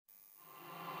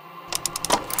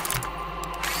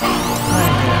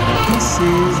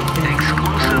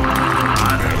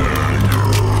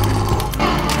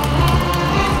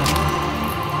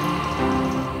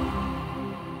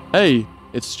Hey,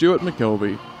 it's Stuart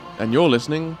McKelvey, and you're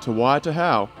listening to Why to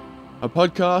How, a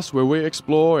podcast where we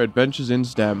explore adventures in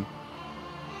STEM.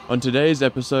 On today's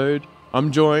episode,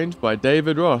 I'm joined by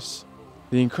David Ross,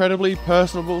 the incredibly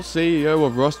personable CEO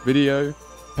of Ross Video,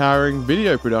 powering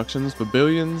video productions for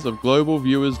billions of global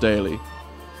viewers daily.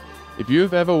 If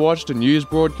you've ever watched a news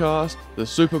broadcast, the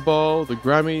Super Bowl, the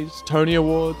Grammys, Tony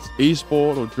Awards,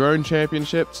 eSport or drone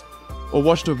championships, or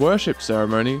watched a worship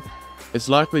ceremony, it's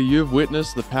likely you've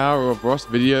witnessed the power of Ross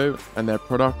Video and their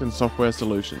product and software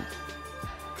solutions.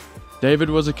 David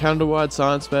was a Canada-wide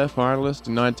Science Fair finalist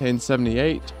in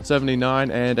 1978, 79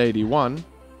 and 81.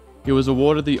 He was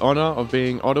awarded the honour of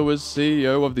being Ottawa's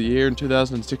CEO of the Year in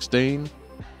 2016,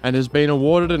 and has been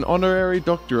awarded an honorary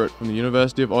doctorate from the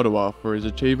University of Ottawa for his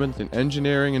achievements in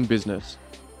engineering and business.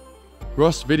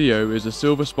 Ross Video is a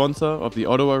silver sponsor of the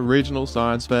Ottawa Regional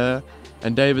Science Fair,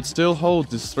 and David still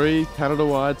holds his 3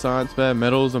 Canada-wide Science Fair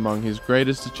medals among his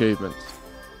greatest achievements.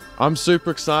 I'm super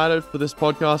excited for this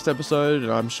podcast episode,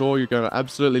 and I'm sure you're going to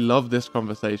absolutely love this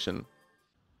conversation.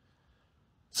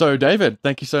 So, David,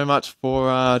 thank you so much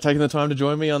for taking the time to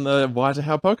join me on the Why to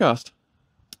How podcast.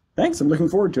 Thanks, I'm looking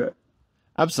forward to it.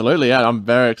 Absolutely, yeah, I'm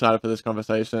very excited for this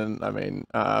conversation. I mean,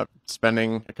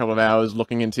 spending a couple of hours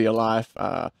looking into your life,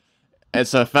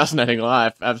 it's a fascinating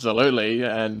life, absolutely,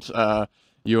 and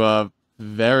you are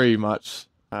very much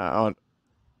on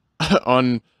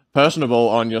personable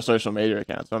on your social media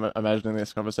accounts. So I'm imagining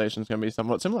this conversation is going to be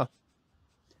somewhat similar.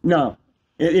 No,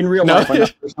 in real life, I'm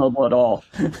not personable at all.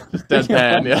 Just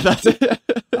deadpan, yeah, that's it.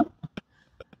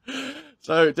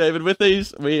 So, David, with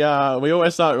these, we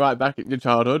always start right back at your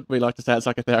childhood. We like to say it's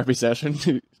like a therapy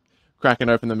session, cracking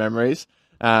open the memories.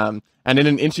 And in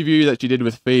an interview that you did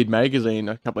with Feed Magazine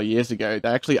a couple of years ago, they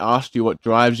actually asked you what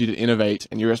drives you to innovate,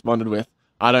 and you responded with,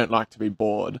 "I don't like to be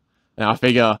bored." Now, I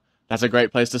figure that's a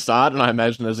great place to start, and I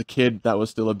imagine as a kid that was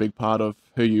still a big part of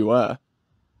who you were.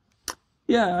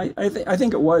 Yeah, I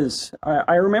think it was.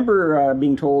 I remember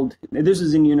being told, this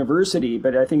was in university,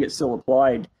 but I think it still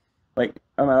applied. Like,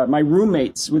 my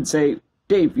roommates would say,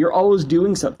 "Dave, you're always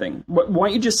doing something. Why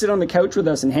don't you just sit on the couch with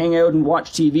us and hang out and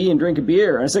watch TV and drink a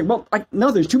beer?" And I said, "Well,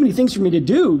 no, there's too many things for me to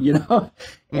do, you know."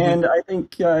 Mm-hmm. And I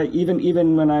think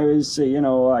even when I was,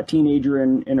 a teenager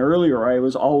and earlier, I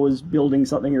was always building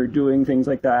something or doing things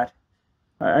like that.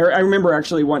 I remember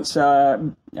actually once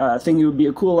thinking it would be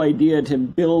a cool idea to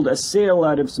build a sail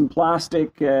out of some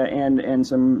plastic and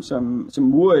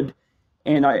some wood.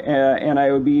 And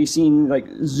I would be seen like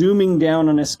zooming down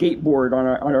on a skateboard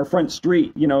on our front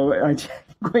street, going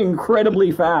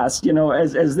incredibly fast,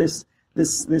 as this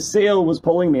sail was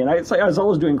pulling me. And I was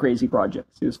always doing crazy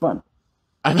projects. It was fun.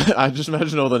 I just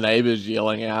imagine all the neighbors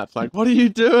yelling out, it's like, "What are you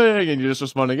doing?" And you're just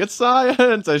responding, "It's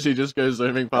science." So she just goes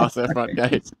zooming past their front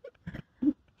gate.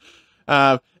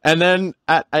 And then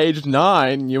at age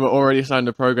 9, you were already starting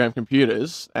to program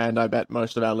computers, and I bet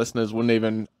most of our listeners wouldn't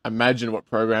even imagine what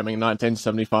programming in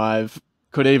 1975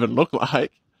 could even look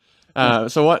like.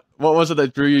 So what was it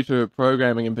that drew you to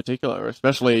programming in particular,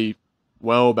 especially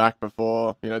well back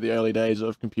before, the early days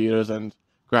of computers and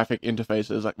graphic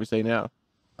interfaces like we see now?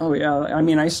 Oh, yeah. I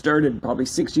mean, I started probably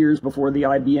 6 years before the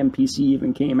IBM PC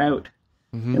even came out.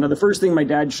 Mm-hmm. The first thing my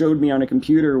dad showed me on a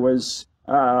computer was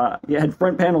it had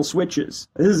front panel switches.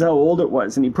 This is how old it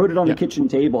was. And he put it on the kitchen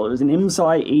table. It was an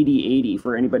IMSI 8080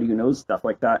 for anybody who knows stuff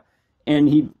like that. And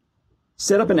he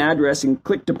set up an address and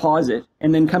click deposit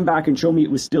and then come back and show me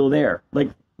it was still there.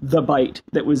 Like the byte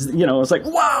that was, it's like,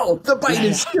 wow, the byte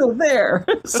is still there.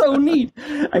 So neat.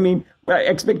 I mean,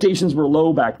 expectations were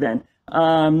low back then.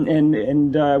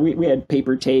 We had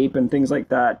paper tape and things like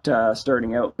that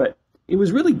starting out. But it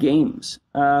was really games.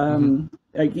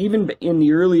 Like even in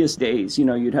the earliest days,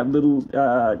 you'd have little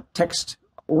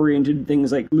text-oriented things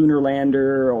like Lunar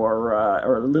Lander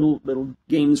or little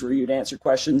games where you'd answer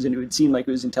questions and it would seem like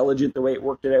it was intelligent the way it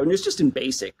worked it out. And it's just in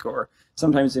BASIC, or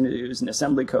sometimes it was in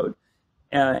assembly code.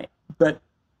 But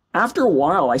after a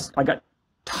while, I got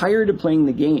tired of playing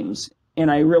the games,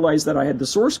 and I realized that I had the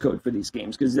source code for these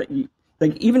games, because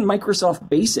like even Microsoft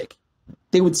Basic,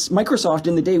 Microsoft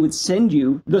in the day would send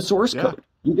you the source code.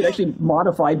 You could actually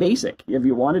modify BASIC if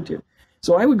you wanted to.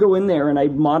 So I would go in there and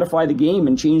I'd modify the game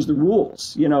and change the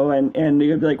rules, and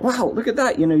you'd be like, wow, look at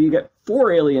that. You get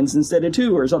 4 aliens instead of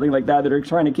 2 or something like that are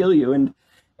trying to kill you. And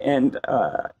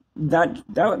that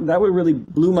would really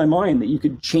blew my mind, that you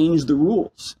could change the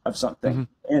rules of something.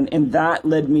 Mm-hmm. And that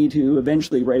led me to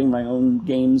eventually writing my own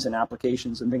games and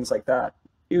applications and things like that.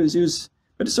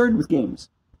 But it started with games.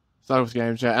 Started with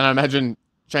games, yeah. And I imagine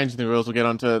changing the rules will get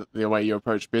onto the way you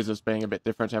approach business being a bit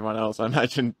different to everyone else. I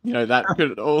imagine, that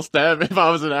could all stem, if I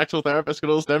was an actual therapist, could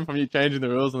all stem from you changing the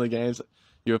rules in the games that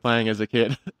you were playing as a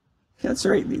kid. That's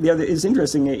right. The other is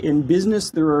interesting. In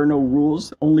business, there are no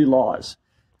rules, only laws.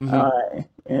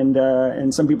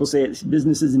 And some people say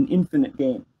business is an infinite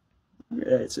game.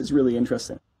 It's really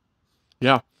interesting.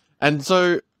 Yeah. And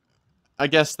so I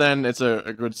guess then it's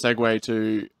a good segue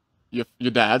to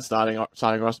your dad starting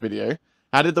Ross Video.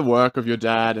 How did the work of your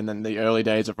dad and then the early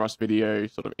days of Ross Video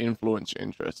sort of influence your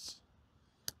interests?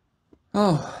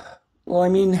 Oh, well, I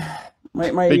mean,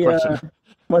 my Big question.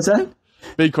 What's that?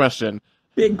 Big question.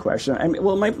 Big question. I mean,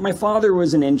 well, my father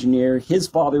was an engineer. His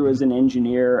father was an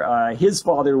engineer. His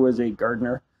father was a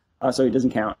gardener, so he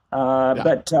doesn't count.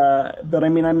 But I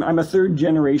mean, I'm a third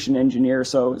generation engineer,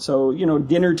 so you know,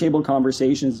 dinner table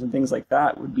conversations and things like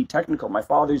that would be technical. My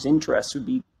father's interests would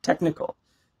be technical.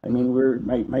 I mean,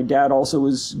 my dad also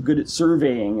was good at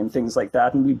surveying and things like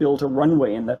that, and we built a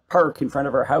runway in the park in front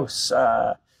of our house,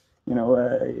 and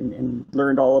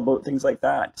learned all about things like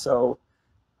that. So.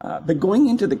 But going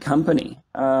into the company,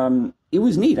 it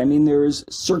was neat. I mean, there was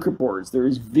circuit boards, there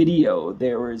was video,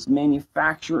 there was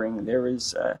manufacturing, there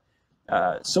was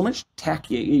so much tech.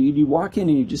 You walk in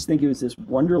and you just think it was this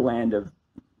wonderland of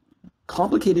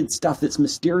complicated stuff that's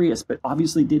mysterious, but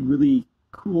obviously did really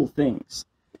cool things.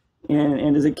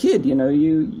 And as a kid, you know,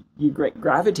 you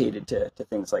gravitated to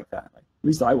things like that. At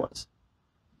least I was.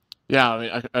 Yeah, I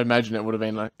mean, I imagine it would have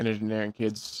been like an engineering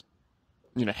kid's,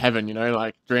 you know, heaven, you know,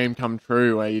 like dream come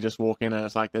true, where you just walk in and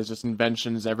it's like there's just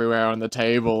inventions everywhere on the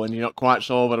table and you're not quite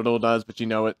sure what it all does, but you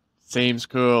know it seems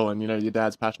cool and you know your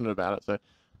dad's passionate about it, so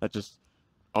that just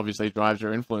obviously drives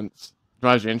your interest.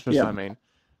 Yeah. I mean,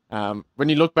 when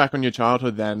you look back on your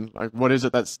childhood then, like what is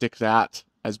it that sticks out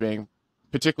as being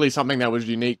particularly something that was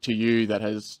unique to you that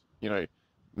has, you know,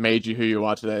 made you who you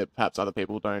are today that perhaps other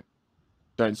people don't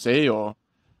see? Or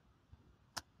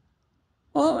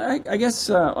well, I guess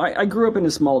I grew up in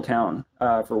a small town,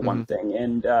 for one thing,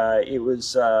 and it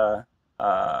was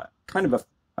kind of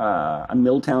a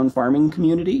mill-town farming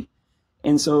community.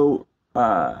 And so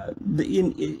public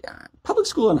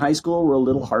school and high school were a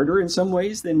little harder in some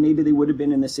ways than maybe they would have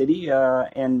been in the city.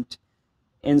 And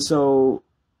so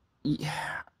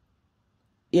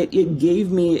it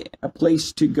gave me a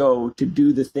place to go to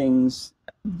do the things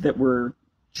that were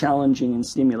challenging and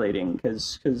stimulating,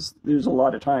 because there's a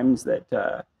lot of times that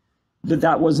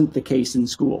that wasn't the case in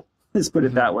school. Let's put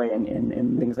it that way, and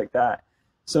things like that.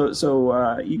 So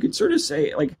you could sort of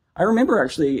say, like, I remember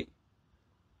actually,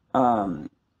 I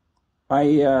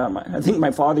think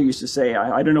my father used to say,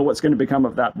 I don't know what's going to become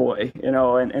of that boy, you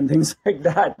know, and things like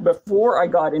that. Before I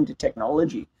got into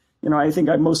technology, you know, I think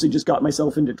I mostly just got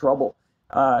myself into trouble.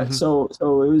 So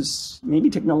it was, maybe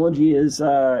technology is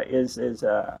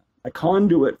a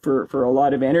conduit for a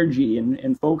lot of energy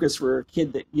and focus for a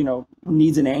kid that, you know,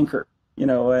 needs an anchor, you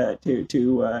know,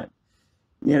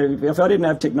 you know, if I didn't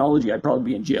have technology, I'd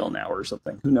probably be in jail now or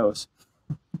something. Who knows?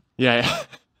 Yeah.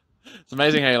 It's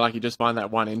amazing how you just find that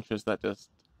one interest that just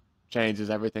changes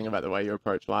everything about the way you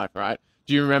approach life, right?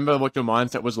 Do you remember what your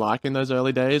mindset was like in those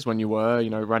early days when you were,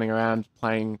 you know, running around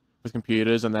playing with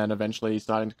computers and then eventually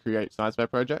starting to create science fair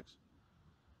projects?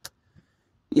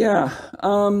 Yeah.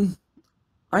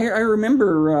 I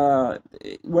remember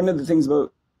one of the things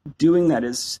about doing that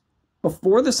is,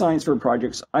 before the science fair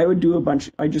projects, I would do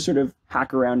I just sort of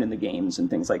hack around in the games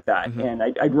and things like that. And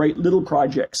I'd write little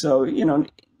projects. So, you know,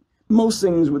 most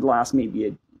things would last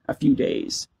maybe a few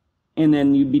days, and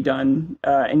then you'd be done.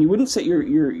 And you wouldn't set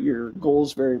your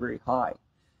goals very, very high.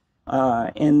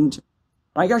 And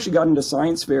I actually got into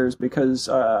science fairs because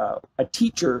a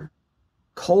teacher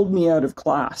called me out of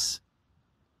class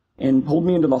and pulled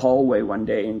me into the hallway one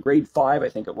day in grade 5, I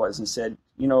think it was, and said,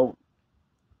 you know,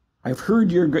 I've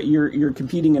heard you're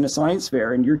competing in a science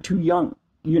fair and you're too young.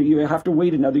 You have to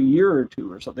wait another year or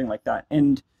two or something like that.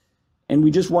 And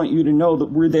we just want you to know that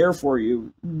we're there for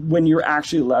you when you're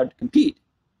actually allowed to compete.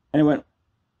 And I went,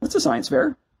 what's a science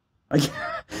fair? Like,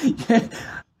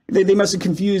 they must have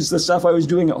confused the stuff I was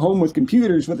doing at home with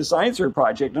computers with the science fair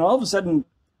project. And all of a sudden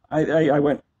I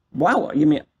went, wow, you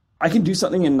mean I can do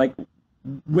something and like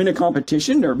win a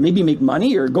competition or maybe make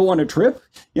money or go on a trip,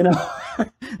 you know?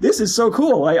 This is so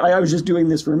cool. I was just doing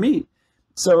this for me.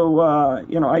 So,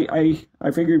 you know,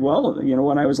 I figured, well, you know,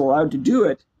 when I was allowed to do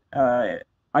it,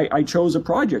 I chose a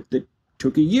project that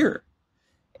took a year.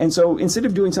 And so instead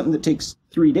of doing something that takes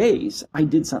 3 days, I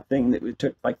did something that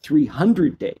took like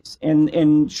 300 days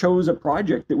and chose a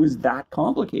project that was that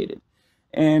complicated.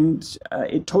 And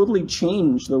it totally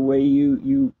changed the way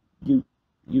you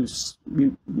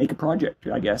make a project,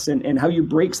 I guess, and how you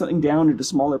break something down into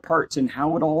smaller parts and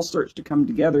how it all starts to come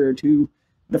together to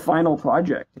the final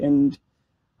project. And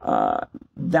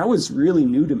that was really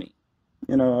new to me.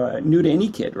 new to any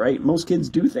kid, right? Most kids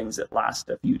do things that last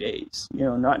a few days,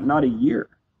 not a year.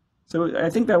 So I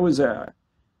think that was a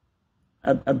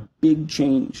big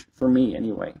change for me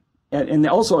anyway. And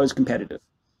also I was competitive.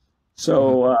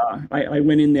 So I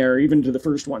went in there even to the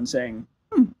first one saying,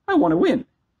 I want to win.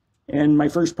 And my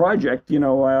first project,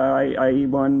 I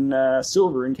won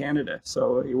silver in Canada.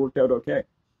 So it worked out okay.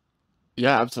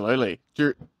 Yeah, absolutely.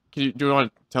 Do you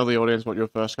want to tell the audience what your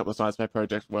first couple of science fair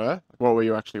projects were? What were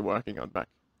you actually working on back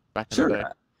in the day?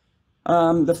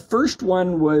 The first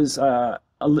one was a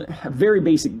very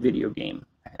basic video game.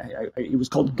 It was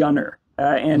called Gunner.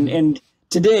 And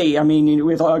today, I mean,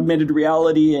 with augmented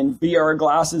reality and VR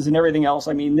glasses and everything else,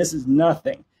 I mean, this is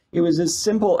nothing. It was as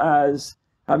simple as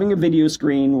having a video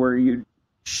screen where you'd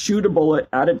shoot a bullet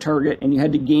at a target and you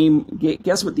had to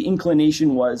guess what the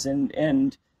inclination was,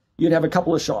 and you'd have a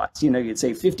couple of shots. You'd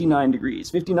say 59 degrees,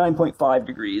 59.5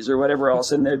 degrees, or whatever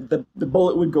else, and the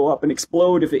bullet would go up and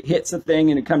explode if it hits a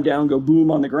thing, and it'd come down and go boom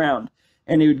on the ground,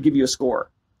 and it would give you a score.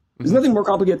 There's nothing more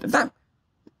complicated than that.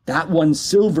 That won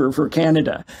silver for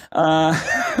Canada.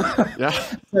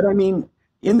 Yeah. But I mean,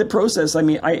 in the process, I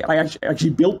mean, I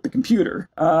actually built the computer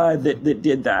that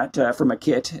did that from a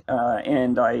kit,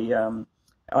 and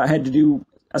I had to do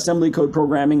assembly code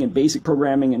programming and basic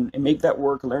programming and make that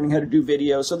work, learning how to do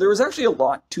video. So there was actually a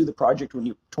lot to the project when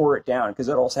you tore it down, because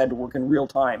it also had to work in real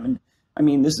time. And I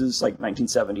mean, this is like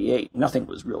 1978. Nothing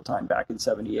was real time back in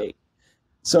 78.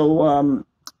 So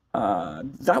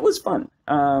that was fun.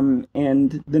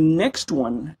 And the next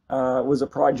one was a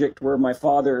project where my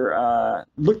father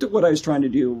looked at what I was trying to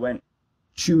do, went,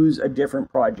 choose a different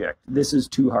project. This is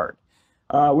too hard.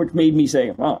 Which made me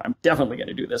say, well, I'm definitely going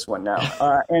to do this one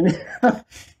now.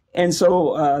 And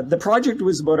so the project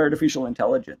was about artificial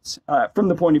intelligence from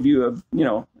the point of view of,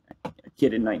 a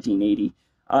kid in 1980.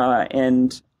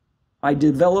 And I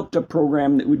developed a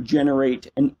program that would generate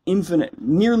an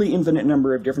nearly infinite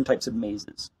number of different types of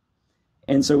mazes.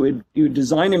 And so it would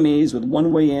design a maze with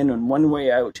one way in and one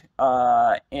way out.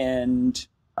 And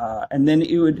then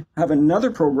it would have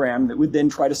another program that would then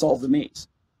try to solve the maze.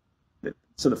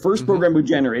 So the first program would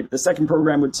generate it, the second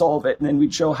program would solve it, and then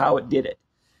we'd show how it did it.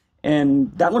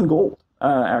 And that won gold,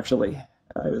 actually.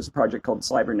 It was a project called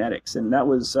Cybernetics, and that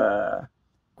was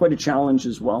quite a challenge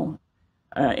as well.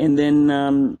 And then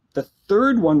the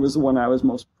third one was the one I was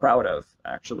most proud of,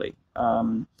 actually.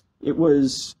 It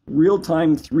was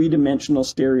real-time three-dimensional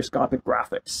stereoscopic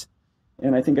graphics.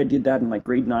 And I think I did that in like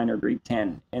grade 9 or grade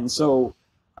 10. And so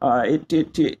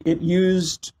it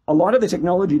used a lot of the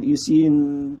technology that you see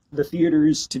in the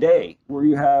theaters today, where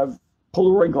you have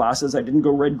Polaroid glasses. I didn't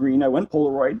go red-green. I went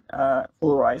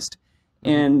polarized,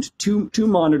 and two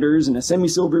monitors and a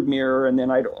semi-silvered mirror, and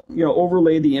then I'd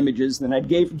overlay the images. Then I'd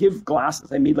give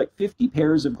glasses. I made like 50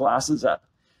 pairs of glasses up,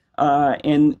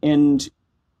 and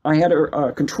I had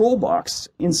a control box.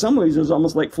 In some ways, it was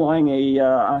almost like flying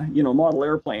a model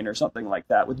airplane or something like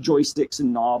that, with joysticks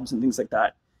and knobs and things like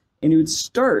that. And it would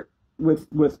start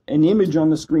with an image on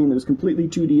the screen that was completely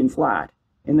 2D and flat.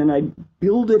 And then I'd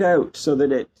build it out so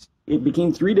that it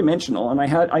became three-dimensional. And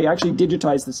I actually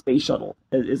digitized the space shuttle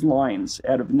as lines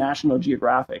out of National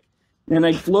Geographic. And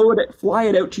I'd fly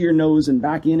it out to your nose and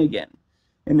back in again,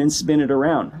 and then spin it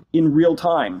around in real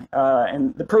time.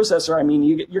 And the processor, I mean,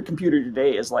 your computer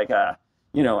today is like a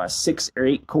 6 or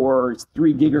 8 core,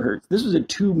 3 gigahertz. This was a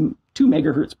 2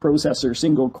 megahertz processor,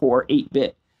 single core,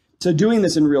 8-bit. So doing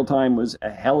this in real time was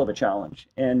a hell of a challenge.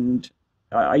 And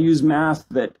I used math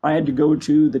that I had to go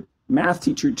to the math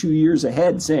teacher 2 years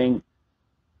ahead saying,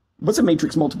 what's a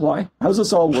matrix multiply? How does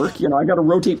this all work? I got to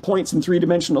rotate points in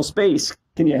three-dimensional space.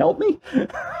 Can you help me?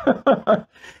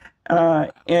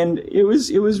 And it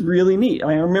was really neat.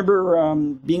 I remember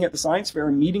being at the science fair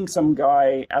and meeting some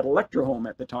guy at Electrohome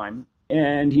at the time.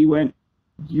 And he went,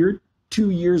 you're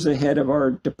 2 years ahead of our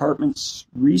department's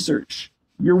research.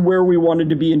 You're where we wanted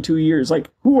to be in 2 years. Like,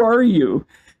 who are you?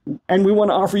 And we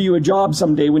want to offer you a job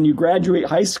someday when you graduate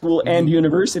high school and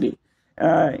university.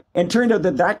 And it turned out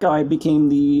that guy became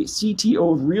the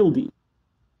CTO of Realty,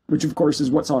 which of course is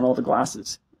what's on all the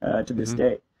glasses to this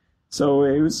day. So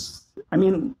it was, I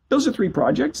mean, those are 3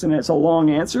 projects, and it's a long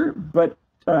answer, but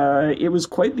it was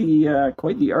quite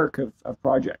the arc of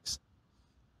projects.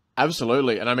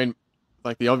 Absolutely. And I mean,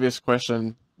 like, the obvious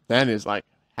question then is like,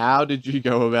 how did you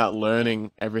go about learning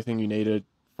everything you needed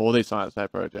for these science fair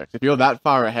projects? If you're that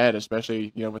far ahead,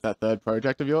 especially, with that third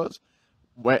project of yours,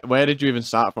 where did you even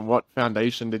start from? What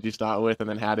foundation did you start with? And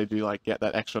then how did you get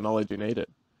that extra knowledge you needed?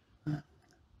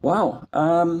 Wow.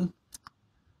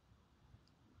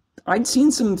 I'd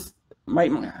seen some,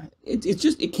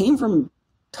 it came from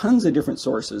tons of different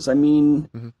sources. I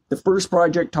mean, the first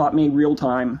project taught me real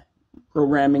time.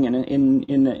 programming and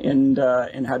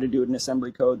how to do it in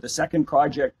assembly code. The second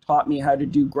project taught me how to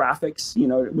do graphics,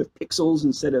 with pixels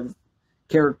instead of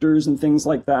characters and things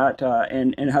like that,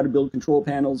 and how to build control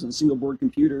panels and single board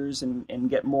computers and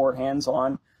get more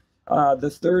hands-on. The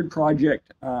third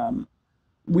project,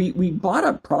 we bought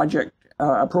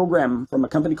a program from a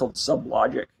company called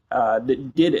SubLogic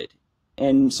that did it.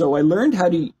 And so I learned how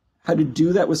to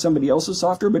do that with somebody else's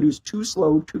software, but it was too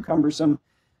slow, too cumbersome.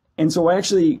 And so I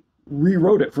actually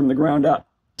rewrote it from the ground up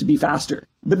to be faster.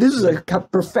 But this is a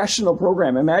professional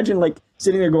program. Imagine like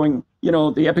sitting there going,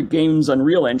 the Epic Games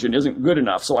Unreal Engine isn't good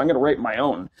enough, so I'm going to write my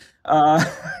own.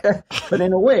 But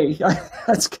in a way,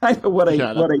 that's kind of what I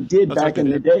did back in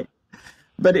the day.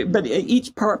 But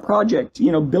each project,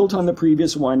 built on the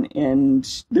previous one,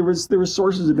 and there was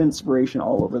sources of inspiration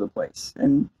all over the place,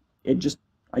 and I just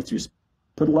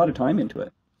put a lot of time into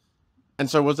it. And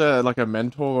so was there like a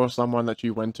mentor or someone that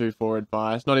you went to for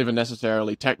advice? Not even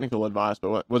necessarily technical advice,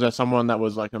 but was there someone that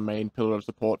was like a main pillar of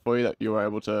support for you that you were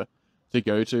able to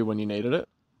go to when you needed it?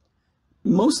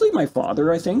 Mostly my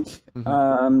father, I think.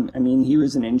 Mm-hmm. He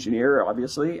was an engineer,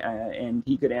 obviously, and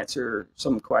he could answer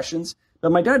some questions.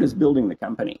 But my dad was building the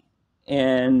company,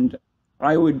 and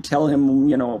I would tell him,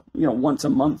 once a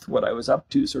month what I was up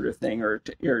to, sort of thing, or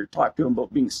talk to him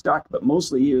about being stuck. But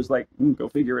mostly he was like, "Go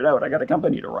figure it out. I got a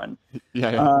company to run."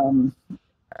 Yeah.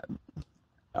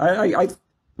 I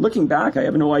looking back, I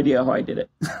have no idea how I did it.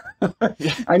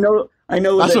 Yeah. I know.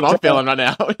 That's what I'm feeling right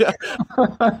now. Yeah.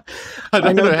 I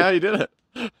don't know how you did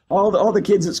it. All the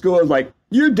kids at school are like,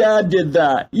 "Your dad did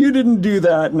that. You didn't do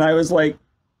that." And I was like,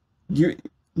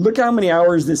 look how many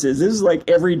hours this is. This is like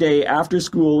every day after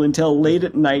school until late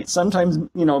at night, sometimes,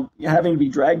 having to be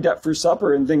dragged up for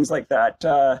supper and things like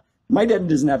that. My dad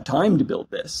doesn't have time to build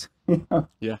this.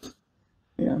 Yeah.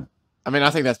 Yeah.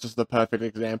 I think that's just the perfect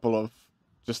example of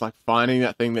just like finding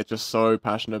that thing that you're so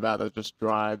passionate about that just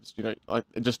drives, like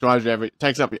it just drives you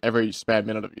takes up every spare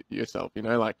minute of yourself,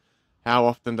 like how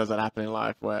often does that happen in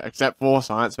life where, except for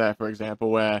science fair, for example,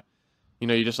 where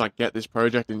you just like get this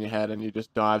project in your head and you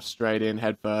just dive straight in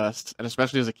head first. And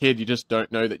especially as a kid, you just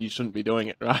don't know that you shouldn't be doing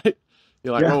it, right?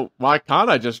 You're like, well, why can't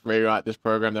I just rewrite this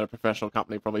program that a professional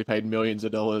company probably paid millions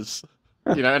of dollars,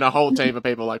 and a whole team of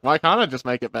people like, why can't I just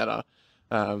make it better?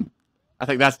 I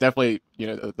think that's definitely,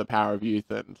 the power of youth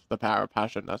and the power of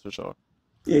passion, that's for sure.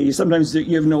 Yeah, sometimes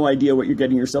you have no idea what you're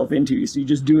getting yourself into, so you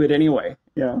just do it anyway.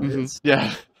 Yeah. Mm-hmm.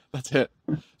 Yeah, that's it.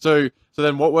 So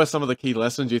then what were some of the key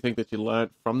lessons you think that you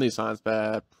learned from these science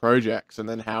fair projects? And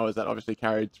then how is that obviously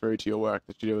carried through to your work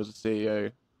that you do as a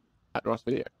CEO at Ross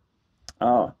Video?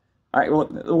 Oh,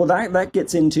 well, that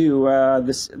gets into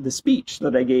the speech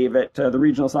that I gave at the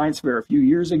Regional Science Fair a few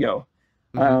years ago.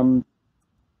 Mm-hmm.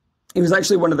 It was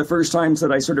actually one of the first times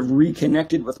that I sort of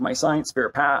reconnected with my science fair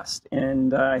past.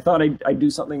 And I thought I'd do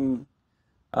something.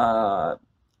 How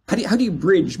do you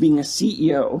bridge being a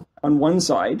CEO on one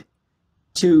side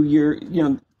to your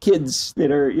kids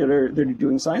that are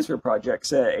doing science fair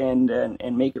projects and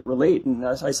make it relate? And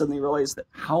I suddenly realized that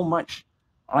how much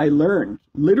I learned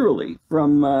literally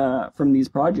from these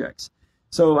projects.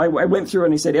 So I went through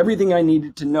and I said everything I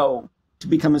needed to know to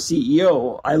become a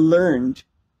CEO, I learned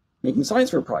making science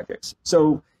fair projects.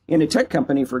 So in a tech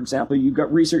company, for example, you've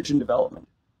got research and development.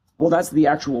 Well, that's the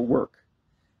actual work.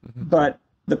 Mm-hmm. But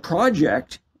the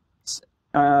project,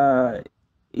 I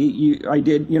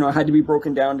had to be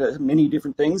broken down to many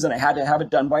different things, and I had to have it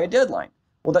done by a deadline.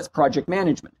 Well, that's project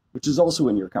management, which is also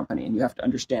in your company, and you have to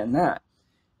understand that.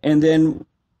 And then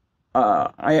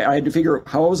I had to figure out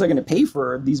how was I going to pay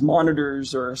for these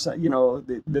monitors or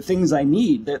the things I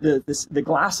need, the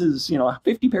glasses,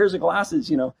 50 pairs of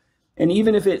glasses, and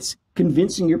even if it's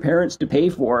convincing your parents to pay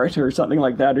for it or something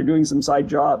like that, or doing some side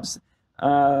jobs,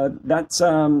 that's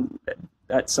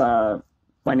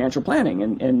financial planning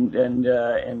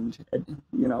and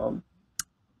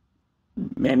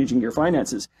managing your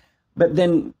finances. But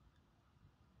then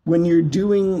when you're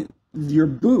doing your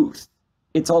booth,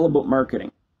 it's all about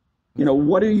marketing.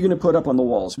 What are you going to put up on the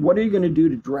walls? What are you going to do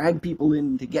to drag people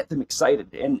in to get them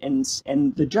excited? And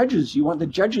the judges, you want the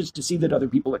judges to see that other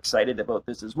people are excited about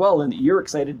this as well, and that you're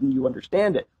excited and you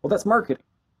understand it. Well, that's marketing.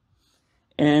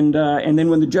 And then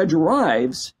when the judge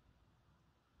arrives,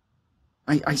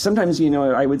 I sometimes,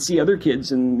 I would see other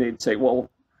kids and they'd say, well,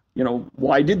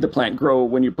 why did the plant grow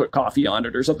when you put coffee on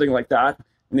it or something like that?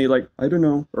 And they like, I don't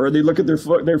know. Or they look at their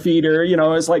feet, or,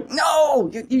 it's like, no,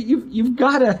 you've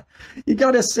got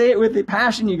to say it with a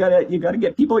passion. You got to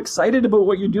get people excited about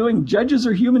what you're doing. Judges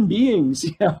are human beings,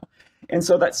 and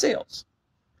so that's sales.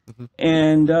 Mm-hmm.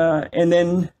 And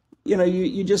then,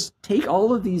 you just take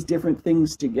all of these different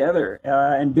things together,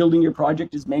 and building your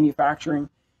project is manufacturing.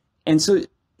 And so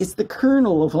it's the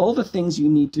kernel of all the things you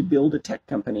need to build a tech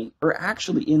company are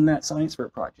actually in that science fair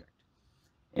project.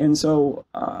 And so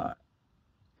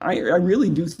I really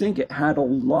do think it had a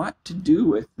lot to do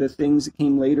with the things that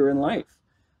came later in life.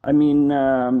 I mean,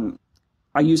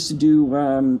 I used to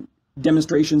do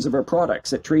demonstrations of our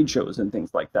products at trade shows and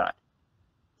things like that.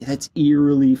 That's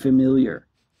eerily familiar.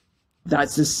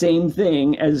 That's the same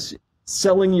thing as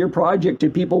selling your project to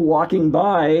people walking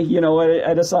by,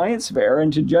 at a science fair,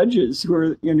 and to judges who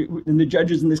are, and the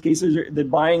judges in this case are the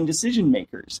buying decision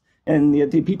makers, and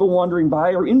the people wandering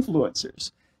by are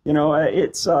influencers.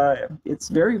 It's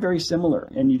very, very similar,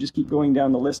 and you just keep going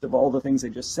down the list of all the things I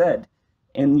just said,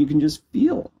 and you can just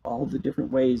feel all the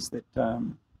different ways that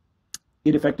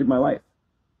it affected my life.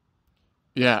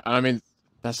 Yeah, I mean,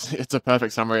 it's a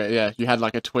perfect summary. Yeah, you had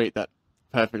like a tweet that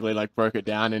perfectly like broke it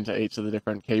down into each of the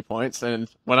different key points, and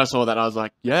when I saw that, I was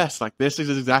like, yes, like this is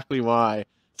exactly why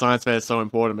science fair is so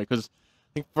important, because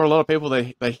I think for a lot of people,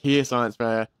 they hear science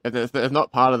fair, if they're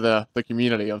not part of the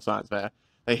community of science fair,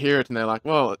 they hear it and they're like,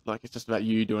 well, like it's just about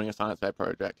you doing a science fair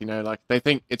project, like they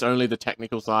think it's only the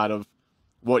technical side of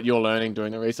what you're learning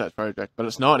doing the research project, but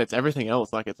it's not. It's everything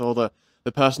else. Like it's all the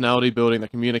personality building, the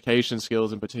communication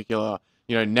skills in particular,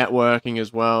 networking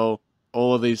as well.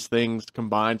 All of these things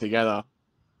combined together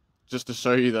just to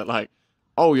show you that, like,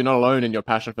 oh, you're not alone in your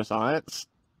passion for science.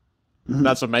 Mm-hmm.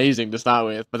 That's amazing to start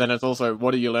with. But then it's also,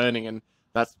 what are you learning? And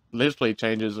that's literally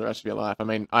changes the rest of your life. I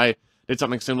mean, I did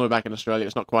something similar back in Australia.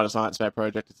 It's not quite a science fair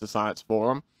project. It's a science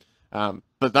forum.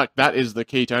 But that is the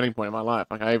key turning point in my life.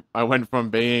 Like I went from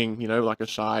being, like a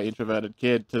shy, introverted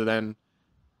kid to then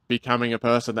becoming a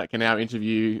person that can now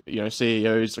interview,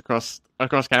 CEOs across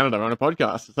Canada on a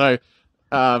podcast.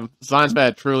 So science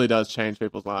fair truly does change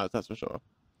people's lives. That's for sure.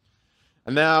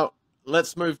 And now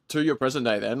let's move to your present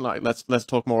day then. Like let's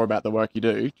talk more about the work you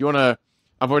do. Do you want to?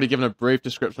 I've already given a brief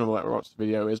description of what Ross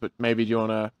Video is, but maybe do you want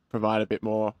to provide a bit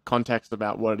more context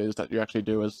about what it is that you actually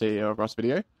do as CEO of Ross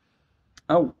Video?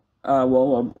 Oh,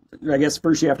 well, I guess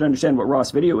first you have to understand what Ross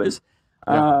Video is.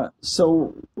 Yeah.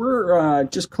 So we're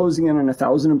just closing in on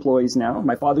 1,000 employees now.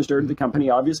 My father started the company.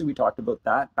 Obviously, we talked about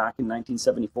that back in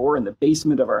 1974 in the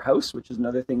basement of our house, which is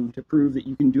another thing to prove that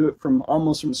you can do it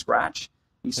almost from scratch.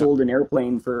 He sold an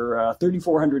airplane for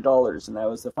 $3,400, and that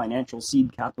was the financial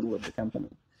seed capital of the company.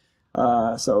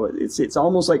 So it's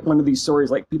almost like one of these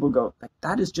stories, like people go,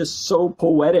 that is just so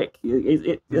poetic.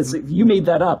 It's you made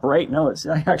that up, right? No, it's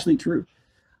actually true.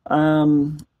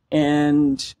 And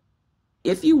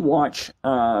if you watch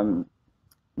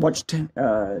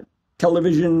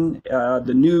television,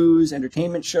 the news,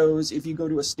 entertainment shows, if you go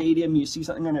to a stadium, you see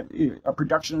something on a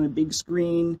production on a big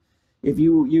screen. If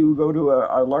you go to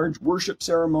a large worship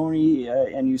ceremony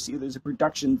and you see there's a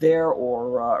production there,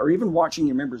 or even watching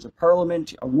your members of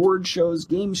parliament, award shows,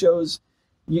 game shows,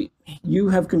 you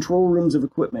have control rooms of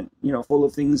equipment, full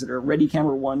of things that are ready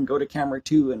camera 1, go to camera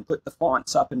 2, and put the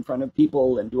fonts up in front of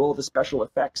people and do all the special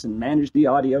effects and manage the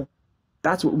audio.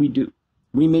 That's what we do.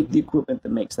 We make the equipment that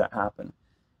makes that happen.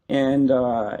 And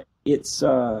it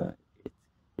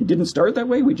didn't start that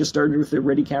way. We just started with the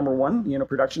ready camera 1,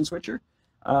 production switcher.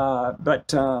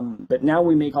 But now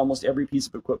we make almost every piece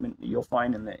of equipment that you'll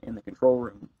find in the control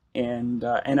room, and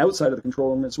outside of the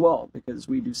control room as well, because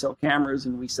we do sell cameras,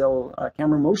 and we sell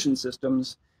camera motion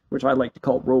systems, which I like to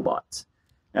call robots.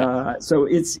 So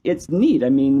it's neat. I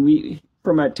mean, we,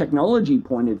 from a technology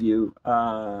point of view,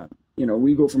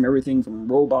 we go from everything from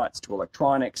robots to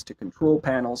electronics to control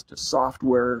panels to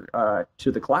software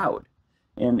to the cloud.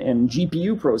 And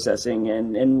GPU processing,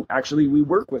 and actually we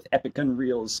work with Epic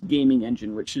Unreal's gaming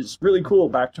engine, which is really cool,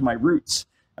 back to my roots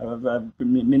of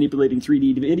manipulating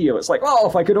 3D video. It's like, oh,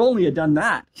 if I could only have done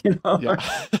that, Yeah.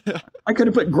 I could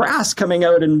have put grass coming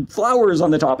out and flowers on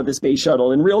the top of the space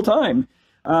shuttle in real time.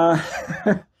 Now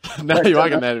you are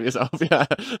getting out of yourself, yeah.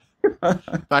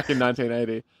 Back in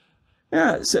 1980.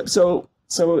 Yeah, so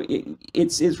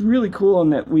it's really cool in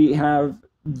that we have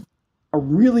a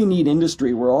really neat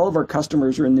industry where all of our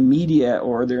customers are in the media,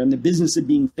 or they're in the business of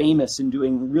being famous and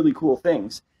doing really cool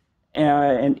things,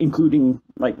 and including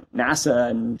like NASA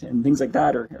and things like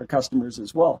that are customers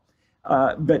as well.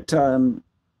 But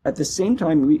at the same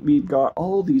time, we've got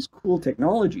all these cool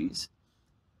technologies,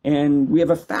 and we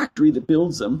have a factory that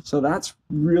builds them. So that's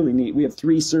really neat. We have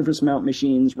 3 surface mount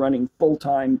machines running full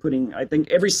time, I think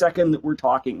every second that we're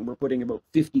talking, we're putting about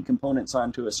 50 components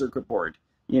onto a circuit board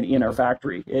in our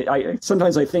factory.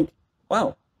 Sometimes I think,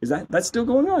 wow, is that's still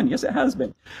going on? Yes, it has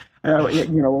been.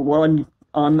 While I'm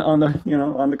on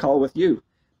the call with you.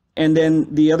 And then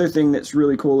the other thing that's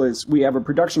really cool is we have a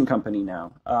production company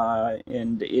now,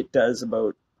 and it does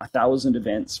about 1,000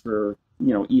 events for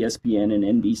ESPN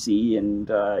and NBC and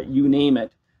you name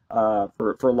it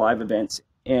for live events.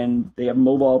 And they have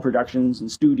mobile productions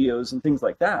and studios and things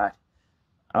like that.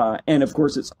 And of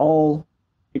course, it's all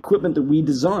equipment that we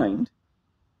designed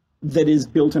that is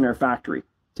built in our factory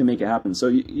to make it happen.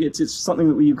 So it's something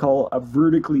that we call a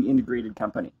vertically integrated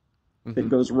company that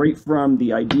goes right from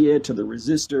the idea to the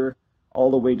resistor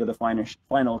all the way to the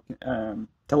final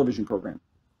television program.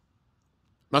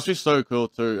 Must be so cool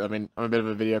too. I mean, I'm a bit of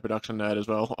a video production nerd as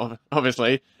well,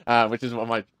 obviously, which is what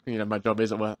my job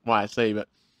is at YSC.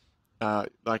 But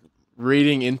like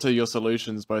reading into your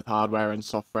solutions, both hardware and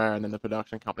software, and then the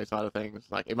production company side of things,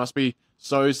 like it must be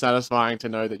so satisfying to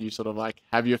know that you sort of like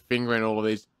have your finger in all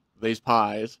of these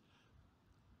pies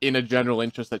in a general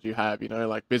interest that you have.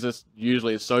 Like business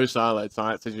usually is so siloed,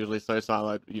 science is usually so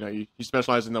siloed. You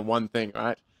specialize in the one thing,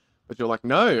 right? But you're like,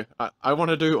 no, I want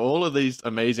to do all of these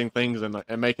amazing things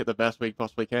and make it the best we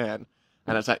possibly can.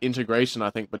 And it's that integration, I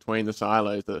think, between the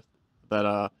silos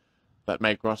that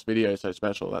make Ross Video so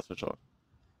special. That's for sure.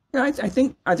 Yeah, I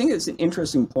think it's an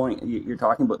interesting point. You're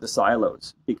talking about the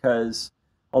silos, because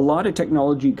a lot of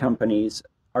technology companies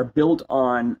are built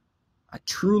on a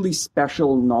truly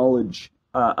special knowledge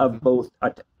of both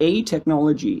a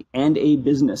technology and a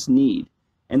business need,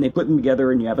 and they put them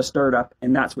together, and you have a startup,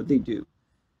 and that's what they do.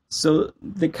 So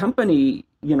the company,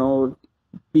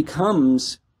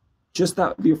 becomes just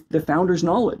that the founder's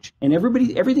knowledge, and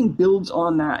everything builds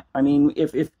on that. I mean,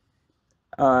 if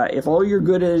all you're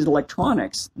good at is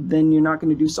electronics, then you're not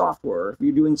going to do software. If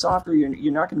you're doing software,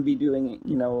 you're not going to be doing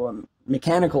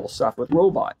mechanical stuff with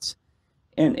robots.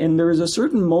 And there was a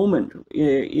certain moment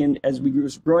as we were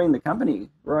growing the company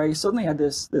where I suddenly had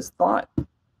this thought.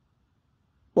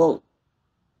 Well,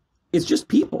 it's just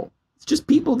people. It's just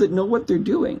people that know what they're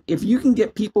doing. If you can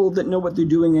get people that know what they're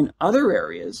doing in other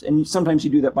areas, and sometimes you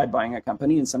do that by buying a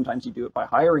company, and sometimes you do it by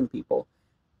hiring people,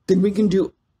 then we can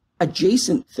do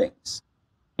adjacent things.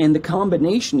 And the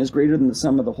combination is greater than the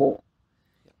sum of the whole.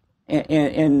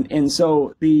 And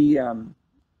so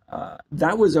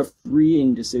that was a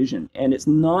freeing decision. And it's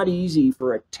not easy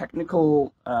for a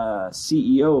technical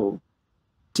CEO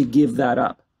to give that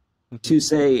up, to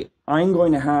say, I'm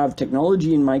going to have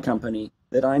technology in my company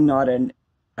that I'm not a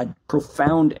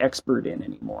profound expert in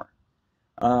anymore.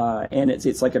 And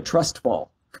it's like a trust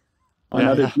fall on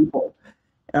other people.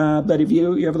 But if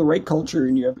you have the right culture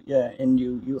and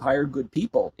you hire good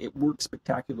people, it works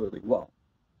spectacularly well.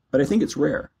 But I think it's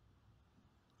rare.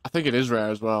 I think it is rare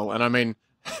as well. And I mean,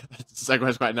 it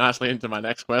segues quite nicely into my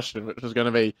next question, which was going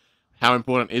to be, how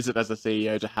important is it as a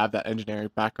CEO to have that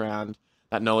engineering background,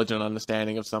 that knowledge and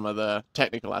understanding of some of the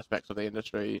technical aspects of the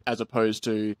industry, as opposed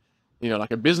to,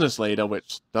 like a business leader,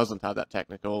 which doesn't have that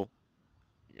technical,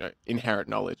 inherent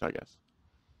knowledge, I guess.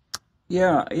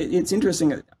 Yeah, it's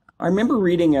interesting. I remember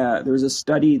reading there was a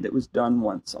study that was done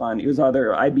once it was either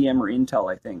IBM or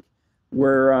Intel, I think,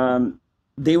 where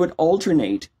they would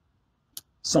alternate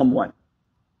somewhat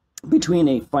between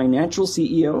a financial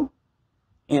CEO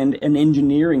and an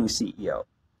engineering CEO.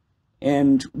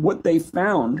 And what they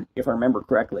found, if I remember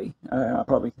correctly, I'll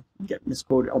probably get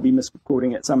misquoted, I'll be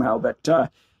misquoting it somehow,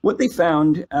 but what they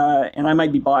found, and I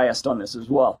might be biased on this as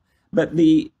well, but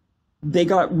they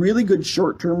got really good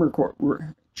short-term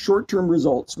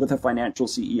results with a financial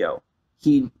CEO.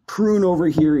 He'd prune over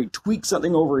here, he'd tweak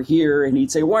something over here, and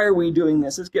he'd say, why are we doing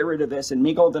this? Let's get rid of this, and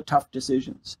make all the tough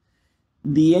decisions.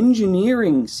 The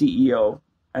engineering CEO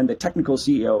and the technical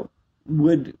CEO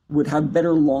would have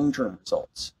better long-term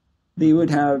results. They would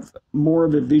have more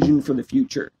of a vision for the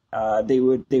future. They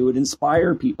would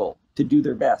inspire people to do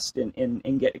their best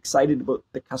and get excited about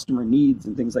the customer needs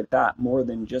and things like that, more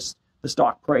than just the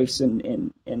stock price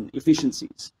and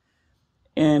efficiencies.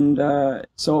 And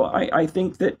so I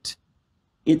think that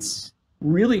it's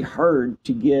really hard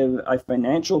to give a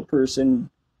financial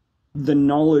person the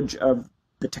knowledge of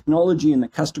the technology and the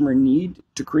customer need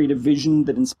to create a vision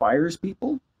that inspires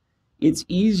people. It's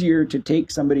easier to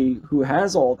take somebody who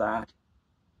has all that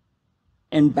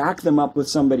and back them up with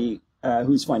somebody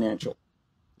who's financial.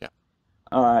 Yeah.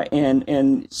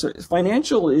 And so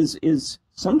financial is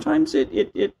sometimes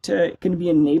it can be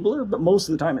enabler, but most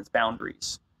of the time it's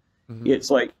boundaries. Mm-hmm. It's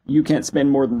like, you can't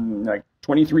spend more than like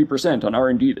 23% on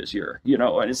R&D this year,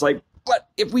 and it's like, but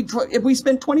if we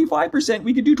spend 25%,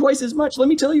 we could do twice as much. Let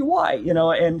me tell you why,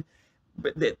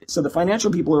 so the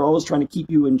financial people are always trying to keep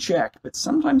you in check, but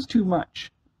sometimes too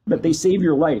much. But they save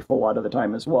your life a lot of the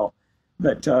time as well.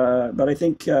 But I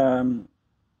think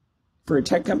for a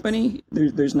tech company,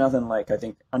 there's nothing like, I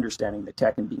think, understanding the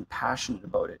tech and being passionate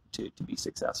about it to be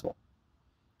successful.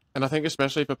 And I think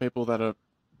especially for people that are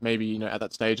maybe at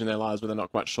that stage in their lives where they're not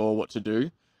quite sure what to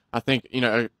do, I think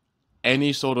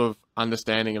any sort of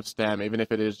understanding of STEM, even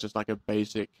if it is just like a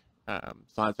basic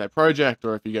science fair project,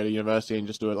 or if you go to university and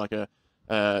just do it like a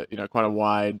quite a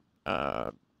wide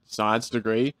science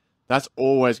degree, that's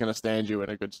always going to stand you in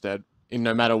a good stead in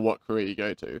no matter what career you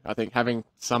go to. I think having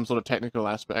some sort of technical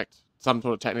aspect, some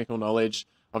sort of technical knowledge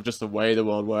of just the way the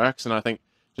world works, and I think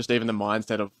just even the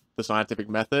mindset of the scientific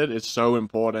method is so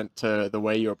important to the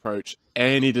way you approach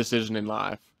any decision in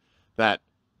life, that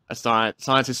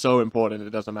science is so important. It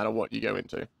doesn't matter what you go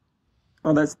into.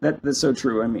 Oh, that's so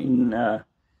true. I mean,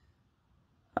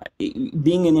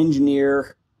 being an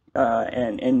engineer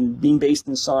and being based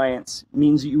in science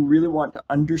means that you really want to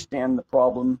understand the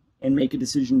problem and make a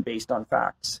decision based on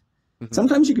facts. Mm-hmm.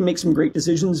 Sometimes you can make some great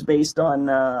decisions based on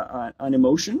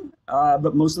emotion,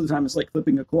 but most of the time it's like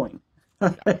flipping a coin.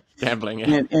 Gambling,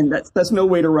 yeah. And that's no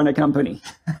way to run a company.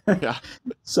 Yeah.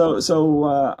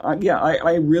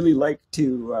 I really like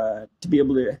to be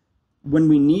able to, when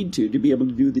we need to be able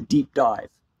to do the deep dive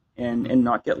and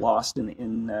not get lost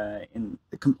in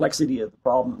the complexity of the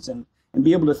problems, and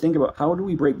be able to think about how do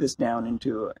we break this down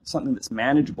into something that's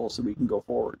manageable so we can go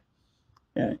forward.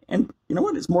 And you know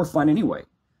what? It's more fun anyway.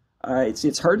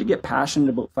 It's hard to get passionate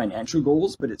about financial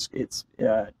goals, but it's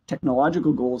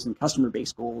technological goals and customer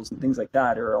based goals and things like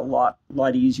that are a lot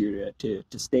easier to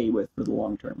stay with for the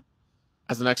long term.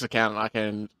 As an ex-accountant, I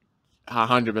can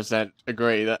 100%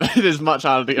 agree that it is much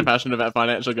harder to get passionate about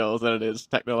financial goals than it is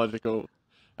technological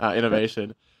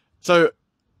innovation. So,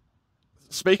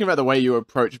 speaking about the way you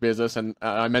approach business, and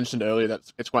I mentioned earlier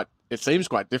that it seems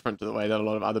quite different to the way that a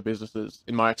lot of other businesses,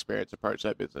 in my experience, approach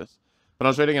their business. But I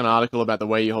was reading an article about the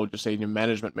way you hold your senior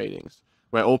management meetings,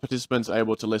 where all participants are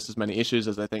able to list as many issues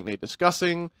as they think need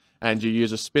discussing, and you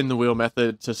use a spin the wheel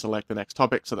method to select the next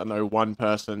topic so that no one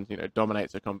person,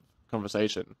 dominates a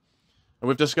conversation. And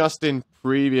we've discussed in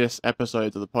previous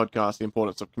episodes of the podcast the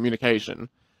importance of communication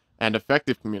and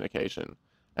effective communication.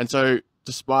 And so,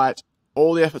 despite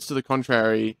all the efforts to the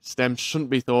contrary, STEM shouldn't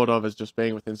be thought of as just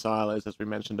being within silos, as we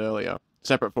mentioned earlier,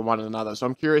 separate from one another. So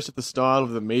I'm curious if the style of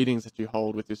the meetings that you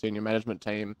hold with your senior management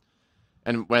team,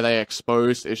 and where they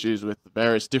expose issues with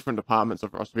various different departments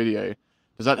of Ross Video,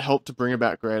 does that help to bring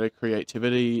about greater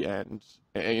creativity and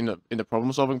in the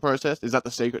problem solving process? Is that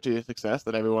the secret to your success,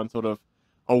 that everyone's sort of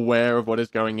aware of what is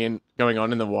going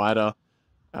on in the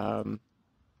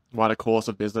wider course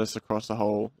of business across the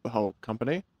whole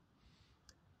company?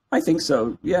 I think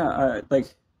so. Yeah.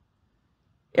 Like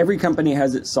every company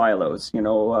has its silos,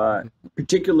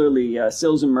 particularly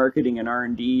sales and marketing and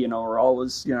R&D, are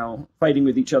always, fighting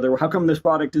with each other. How come this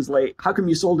product is late? How come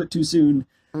you sold it too soon?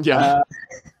 Yeah.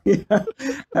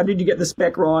 How did you get the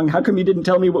spec wrong? How come you didn't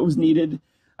tell me what was needed?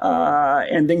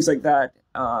 And things like that.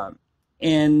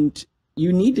 And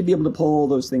you need to be able to pull all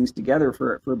those things together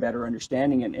for a better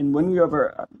understanding. And when you have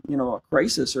a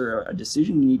crisis or a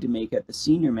decision you need to make at the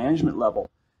senior management level,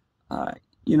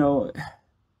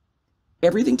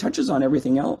 everything touches on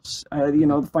everything else.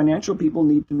 The financial people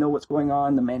need to know what's going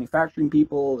on, the manufacturing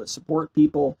people, the support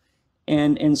people.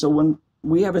 And so when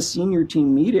we have a senior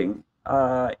team meeting,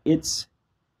 it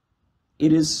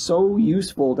is so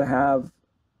useful to have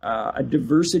a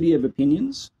diversity of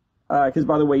opinions. Because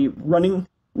by the way, running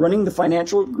the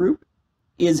financial group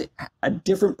is a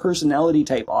different personality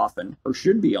type often, or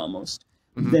should be almost,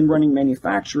 than running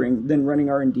manufacturing, than running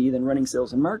R&D, than running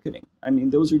sales and marketing. I mean,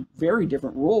 those are very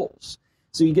different roles.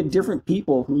 So you get different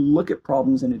people who look at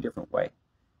problems in a different way.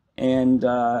 And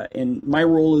my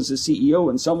role as a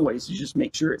CEO in some ways is just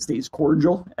make sure it stays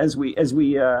cordial as we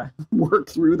work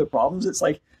through the problems. It's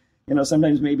like,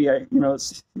 sometimes maybe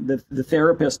it's the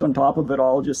therapist on top of it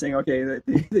all, just saying, okay,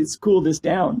 let's cool this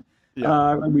down.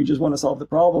 Yeah. We just want to solve the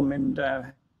problem. And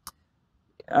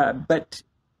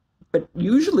but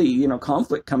usually,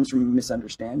 conflict comes from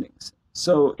misunderstandings.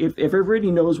 So if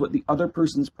everybody knows what the other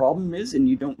person's problem is and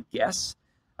you don't guess,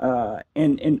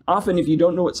 and often if you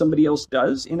don't know what somebody else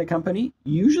does in a company,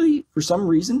 usually for some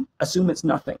reason assume it's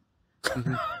nothing.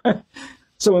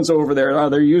 So-and-so over there,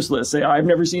 they're useless. Say, I've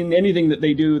never seen anything that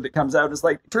they do that comes out. It's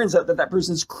like, it turns out that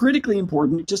person's critically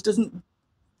important. It just doesn't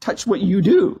touch what you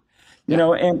do.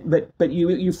 But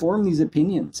you form these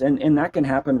opinions, and that can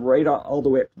happen right all the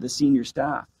way up to the senior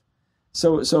staff.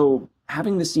 So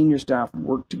having the senior staff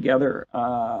work together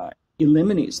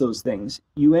eliminates those things.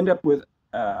 You end up with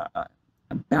a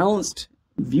balanced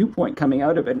viewpoint coming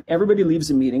out of it, and everybody leaves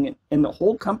a meeting, and the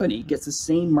whole company gets the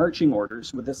same marching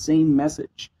orders with the same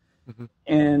message.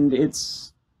 And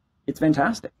it's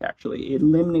fantastic, actually. It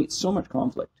eliminates so much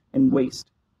conflict and waste.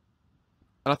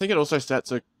 And I think it also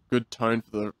sets a good tone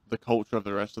for the culture of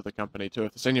the rest of the company too.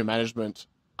 If the senior management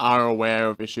are aware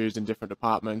of issues in different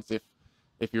departments,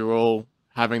 if you're all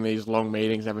having these long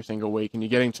meetings every single week and you're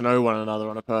getting to know one another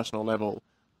on a personal level,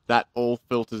 that all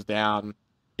filters down,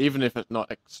 even if it's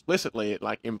not explicitly, it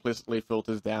like implicitly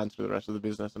filters down through the rest of the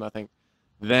business. And I think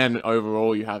then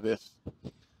overall you have this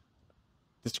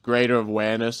greater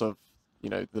awareness of, you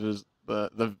know, that is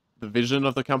the vision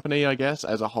of the company, I guess,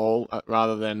 as a whole,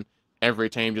 rather than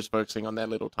every team just focusing on their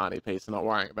little tiny piece and not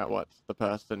worrying about what the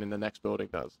person in the next building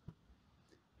does.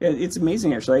 Yeah, it's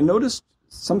amazing, actually. I noticed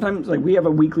sometimes, like, we have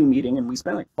a weekly meeting and we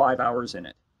spend like 5 hours in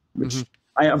it, which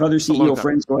I have other CEO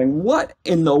friends going, what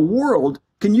in the world?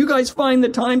 Can you guys find the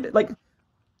time to, like,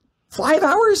 5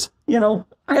 hours? You know,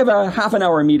 I have a half an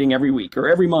hour meeting every week or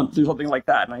every month or something like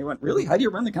that. And I went, really? How do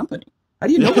you run the company? How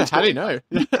do you know? How do you know?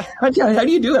 How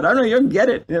do you do it? I don't know. You don't get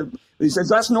it. He says,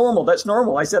 that's normal. That's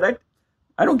normal. I said,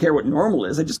 I don't care what normal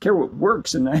is. I just care what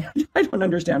works. And I don't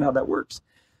understand how that works.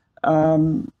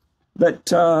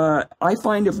 But I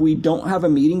find if we don't have a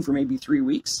meeting for maybe 3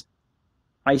 weeks,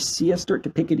 I see us start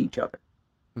to pick at each other.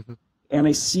 And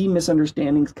I see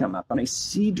misunderstandings come up. And I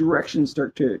see directions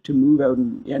start to move out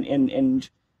and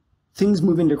things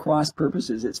move into cross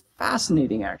purposes. It's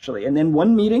fascinating, actually. And then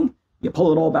one meeting, you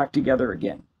pull it all back together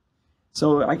again.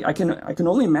 So I can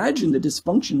only imagine the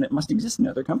dysfunction that must exist in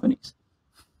other companies.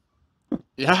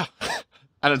 Yeah,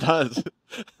 and it does.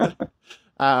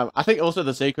 I think also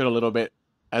the secret a little bit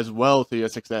as well to your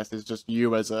success is just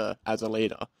you as a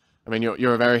leader. I mean,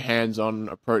 you're a very hands-on,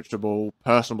 approachable,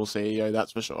 personable CEO,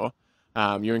 that's for sure.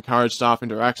 You encourage staff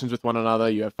interactions with one another.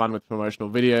 You have fun with promotional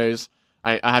videos.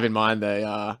 I have in mind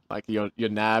like your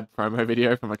NAB promo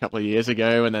video from a couple of years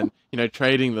ago, and then, you know,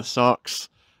 trading the socks.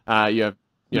 You have,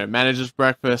 you know, managers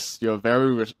breakfast. You're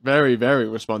very, very, very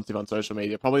responsive on social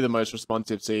media. Probably the most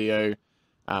responsive CEO.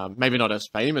 Maybe not as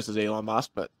famous as Elon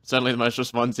Musk, but certainly the most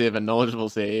responsive and knowledgeable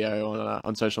CEO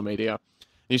on social media.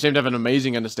 You seem to have an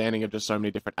amazing understanding of just so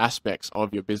many different aspects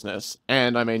of your business.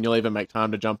 And I mean, you'll even make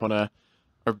time to jump on a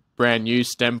brand new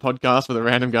STEM podcast with a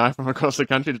random guy from across the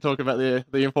country to talk about the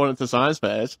importance of science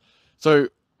fairs. So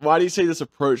why do you see this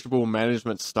approachable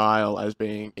management style as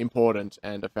being important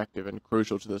and effective and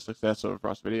crucial to the success of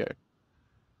Ross Video?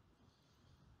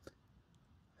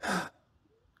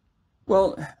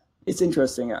 Well, it's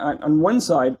interesting. On one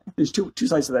side, there's two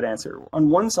sides to that answer. On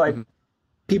one side,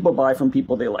 people buy from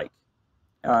people they like.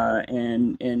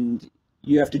 And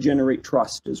you have to generate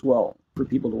trust as well for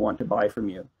people to want to buy from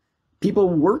you. People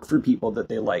work for people that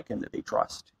they like and that they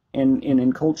trust, and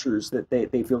in cultures that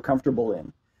they feel comfortable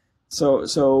in.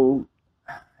 So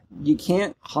you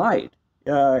can't hide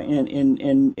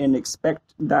and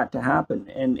expect that to happen.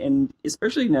 And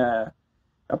especially in a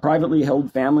privately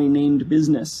held family named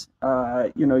business,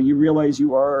 you know, you realize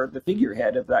you are the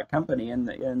figurehead of that company and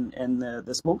the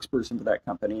spokesperson for that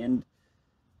company.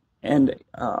 And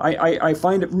I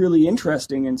find it really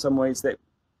interesting in some ways that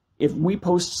if we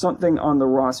post something on the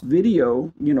Ross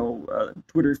Video, you know,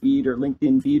 Twitter feed or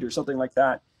LinkedIn feed or something like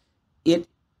that, and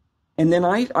then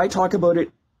I talk about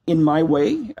it in my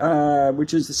way,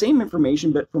 which is the same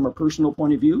information, but from a personal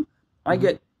point of view, I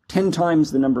get 10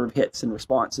 times the number of hits and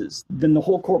responses than the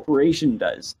whole corporation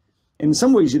does. In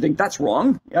some ways, you think that's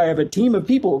wrong. I have a team of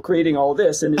people creating all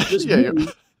this, and it's just me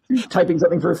typing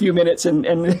something for a few minutes, and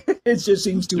it just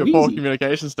seems too easy. Your poor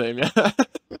communications team, yeah.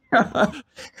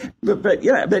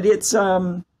 but it's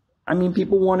I mean,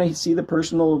 people want to see the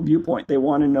personal viewpoint. They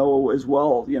want to know as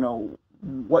well, you know,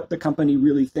 what the company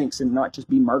really thinks and not just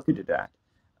be marketed at.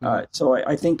 So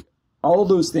I think all of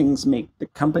those things make the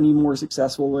company more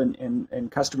successful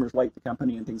and customers like the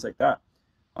company and things like that.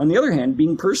 On the other hand,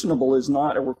 being personable is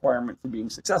not a requirement for being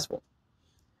successful.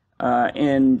 I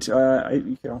don't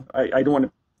want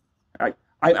to.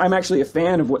 I'm actually a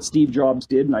fan of what Steve Jobs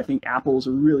did, and I think Apple's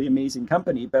a really amazing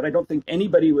company, but I don't think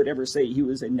anybody would ever say he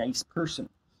was a nice person.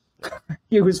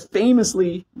 He was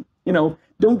famously, you know,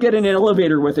 don't get in an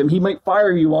elevator with him. He might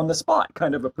fire you on the spot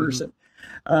kind of a person.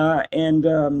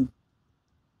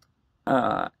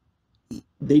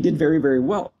 They did very, very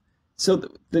well. So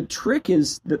the trick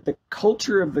is that the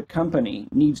culture of the company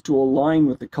needs to align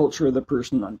with the culture of the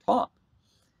person on top.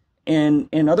 And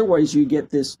otherwise you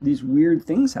get these weird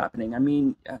things happening. I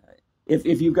mean,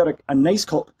 if you've got a nice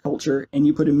culture and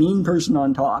you put a mean person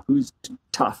on top who's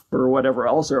tough or whatever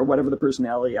else, or whatever the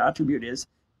personality attribute is,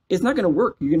 it's not going to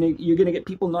work. You're gonna get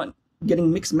people not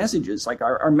getting mixed messages. Like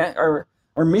our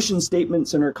mission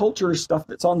statements and our culture stuff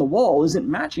that's on the wall isn't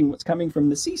matching what's coming from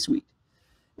the C-suite.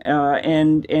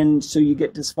 And so you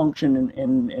get dysfunction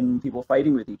and people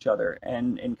fighting with each other,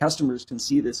 and customers can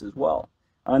see this as well.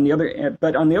 On the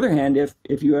other hand,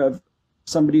 if you have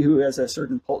somebody who has a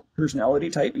certain personality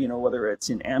type, you know, whether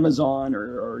it's in Amazon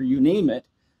or you name it,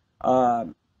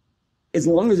 as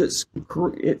long as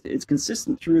it's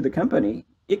consistent through the company,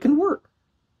 it can work.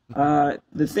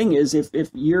 The thing is, if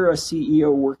you're a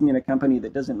CEO working in a company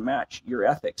that doesn't match your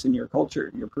ethics and your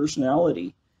culture, your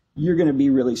personality, you're going to be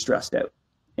really stressed out,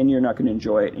 and you're not going to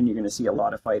enjoy it, and you're going to see a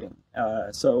lot of fighting.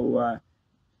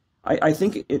 I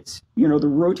think it's, the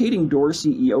rotating door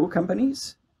CEO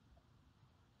companies.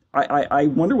 I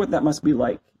wonder what that must be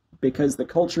like, because the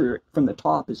culture from the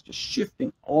top is just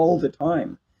shifting all the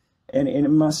time, and it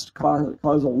must cause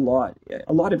a lot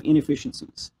of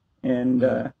inefficiencies.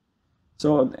 And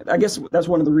so I guess that's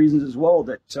one of the reasons as well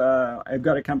that I've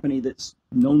got a company that's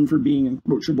known for being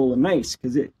approachable and nice,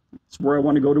 because it's where I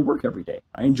want to go to work every day.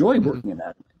 I enjoy working in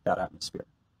that atmosphere.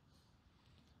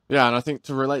 Yeah, and I think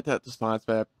to relate that to science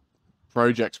fair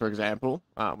projects, for example,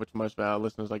 which most of our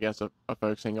listeners, I guess, are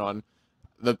focusing on,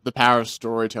 the power of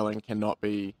storytelling cannot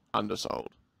be undersold.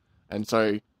 And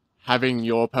so having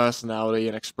your personality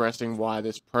and expressing why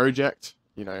this project,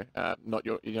 not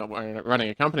your, running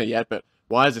a company yet, but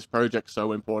why is this project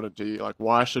so important to you? Like,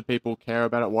 why should people care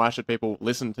about it? Why should people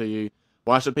listen to you?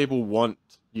 Why should people want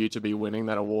you to be winning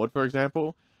that award, for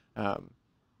example?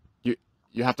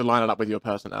 You have to line it up with your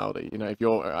personality. If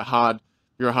you're a hard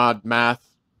math,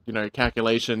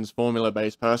 calculations,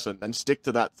 formula-based person, then stick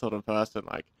to that sort of person.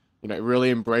 Like, really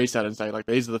embrace that and say, like,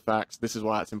 these are the facts. This is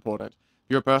why it's important. If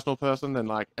you're a personal person, then,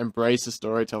 like, embrace the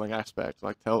storytelling aspect.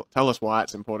 Like, tell us why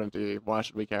it's important to you. Why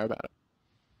should we care about it?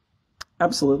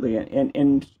 Absolutely.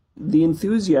 And the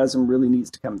enthusiasm really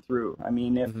needs to come through. I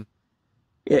mean,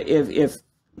 if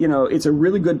it's a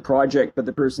really good project, but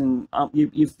the person,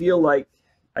 you feel like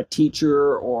a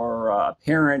teacher or a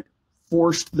parent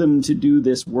forced them to do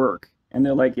this work, and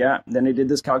they're like, yeah, then I did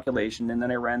this calculation, and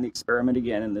then I ran the experiment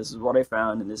again, and this is what I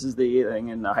found, and this is the thing,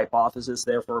 and the hypothesis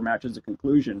therefore matches the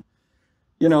conclusion.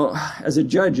 As a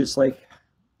judge, it's like,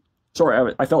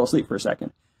 sorry, I fell asleep for a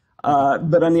second.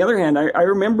 But on the other hand, I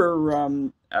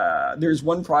remember there's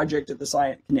one project at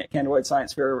the Canada-wide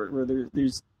Science Fair where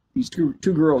there's these two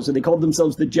girls, and they called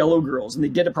themselves the Jello Girls, and they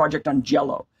did a project on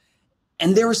Jello,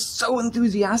 and they were so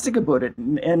enthusiastic about it,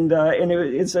 and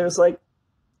it was like,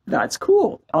 that's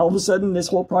cool. All of a sudden, this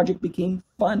whole project became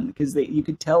fun because you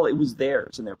could tell it was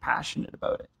theirs, and they're passionate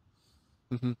about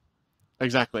it.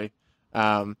 Exactly.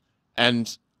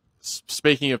 And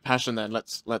speaking of passion, then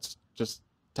let's just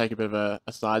take a bit of a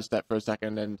sidestep for a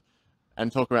second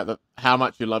and talk about how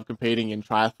much you love competing in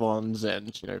triathlons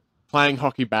and playing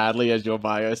hockey badly, as your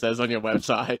bio says on your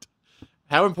website.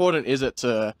 How important is it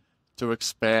to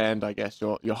expand, I guess,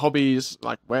 your hobbies?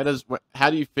 Like, how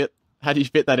do you fit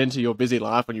that into your busy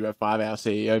life when you have 5-hour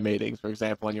CEO meetings, for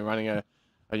example, and you're running a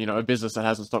business that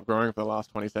hasn't stopped growing for the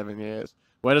last 27 years?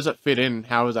 Where does it fit in?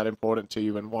 How is that important to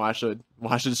you? And why should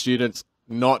students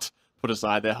not put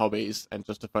aside their hobbies and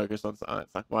just to focus on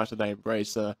science? Like, why should they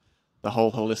embrace the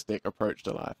whole holistic approach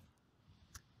to life?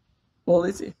 Well,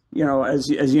 it's,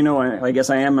 as you know, I guess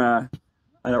I am a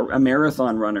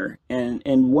marathon runner,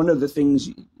 and one of the things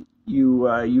you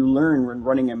learn when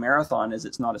running a marathon is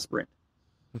it's not a sprint.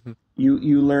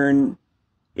 You learn,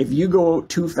 if you go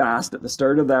too fast at the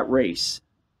start of that race,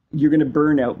 you're going to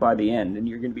burn out by the end, and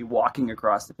you're going to be walking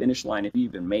across the finish line if you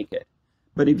even make it.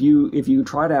 But if you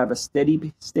try to have a steady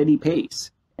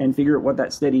pace and figure out what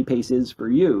that steady pace is for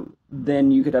you,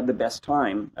 then you could have the best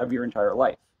time of your entire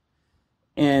life.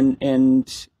 And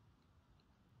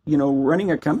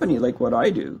running a company like what I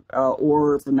do,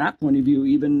 or from that point of view,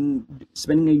 even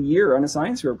spending a year on a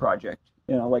science fair project,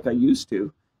 like I used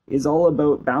to, is all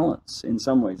about balance in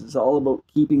some ways. It's all about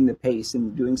keeping the pace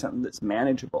and doing something that's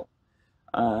manageable.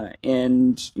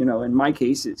 And in my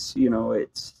case, it's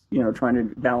trying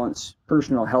to balance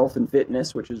personal health and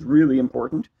fitness, which is really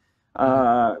important,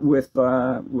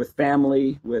 with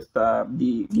family, with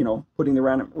putting the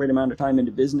right amount of time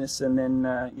into business, and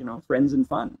then friends and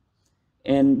fun.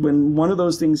 And when one of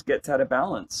those things gets out of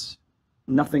balance,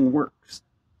 nothing works.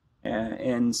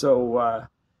 And so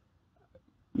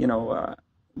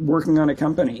working on a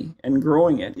company and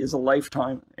growing it is a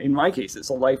lifetime. In my case, it's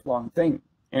a lifelong thing,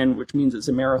 and which means it's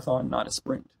a marathon, not a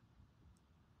sprint.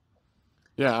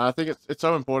 Yeah, I think it's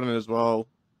so important as well.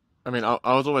 I mean, I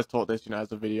was always taught this,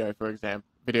 as a video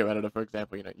editor, for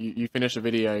example, you finish a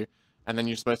video and then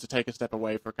you're supposed to take a step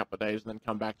away for a couple of days and then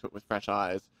come back to it with fresh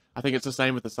eyes. I think it's the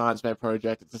same with the science fair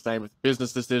project. It's the same with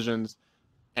business decisions,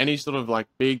 any sort of like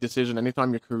big decision,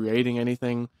 anytime you're creating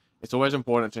anything, it's always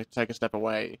important to take a step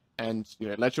away and,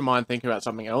 let your mind think about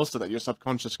something else so that your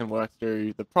subconscious can work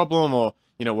through the problem or,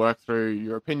 work through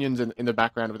your opinions in the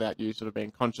background without you sort of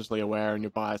being consciously aware, and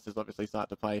your biases obviously start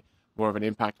to play more of an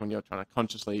impact when you're trying to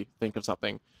consciously think of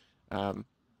something.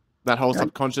 That whole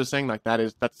subconscious thing, like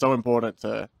that's so important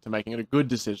to making it a good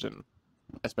decision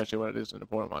especially when it is an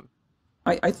important one.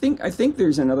 I think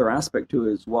there's another aspect to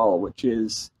it as well, which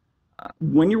is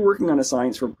when you're working on a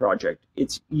science fair project,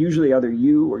 it's usually either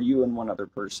you or you and one other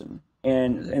person,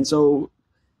 and so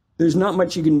there's not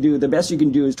much you can do. The best you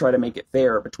can do is try to make it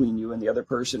fair between you and the other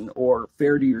person, or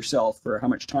fair to yourself for how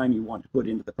much time you want to put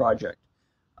into the project.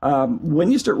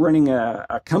 When you start running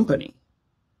a company,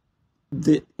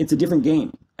 it's a different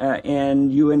game,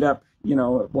 and you end up,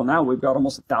 well, now we've got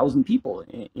almost 1,000 people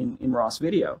in Ross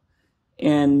Video,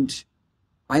 and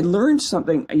I learned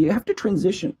something. You have to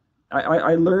transition.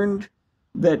 I learned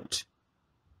that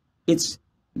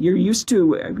you're used to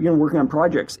working on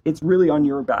projects. It's really on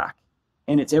your back,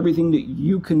 and it's everything that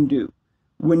you can do.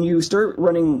 When you start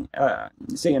running,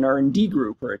 say, an R&D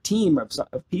group or a team of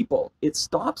people, it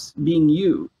stops being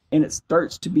you and it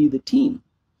starts to be the team.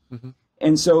 Mm-hmm.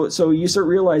 And so you start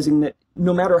realizing that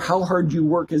no matter how hard you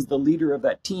work as the leader of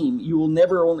that team, you will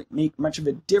never only make much of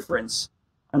a difference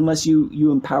unless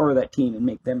you empower that team and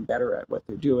make them better at what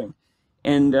they're doing.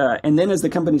 And then as the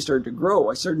company started to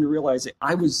grow, I started to realize that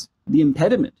I was the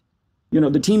impediment.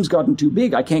 The team's gotten too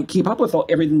big. I can't keep up with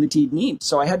everything the team needs.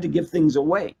 So I had to give things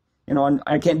away.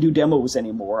 I can't do demos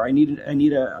anymore. I need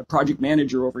a project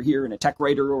manager over here and a tech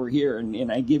writer over here,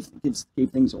 and I gave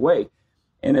things away.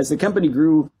 And as the company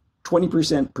grew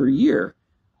 20% per year,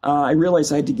 I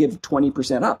realized I had to give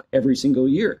 20% up every single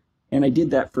year. And I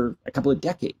did that for a couple of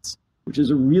decades, which is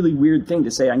a really weird thing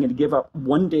to say. I'm going to give up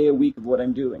 1 day a week of what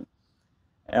I'm doing.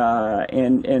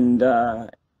 And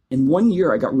in 1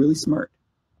 year, I got really smart.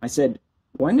 I said,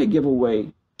 why don't I give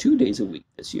away 2 days a week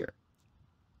this year?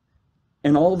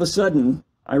 And all of a sudden,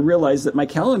 I realized that my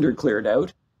calendar cleared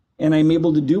out, and I'm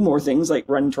able to do more things like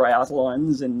run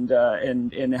triathlons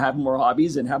and have more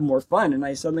hobbies and have more fun. And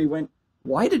I suddenly went,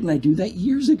 why didn't I do that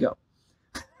years ago?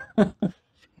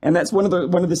 And that's one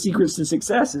of the secrets to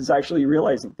success, is actually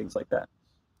realizing things like that.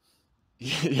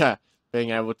 Yeah,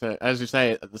 being able to, as you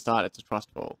say at the start, it's a trust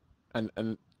fall,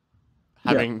 and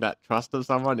having that trust of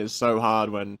someone is so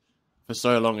hard when for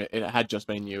so long it had just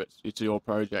been you. It's your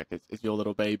project. It's your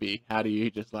little baby. How do you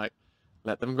just let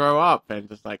them grow up and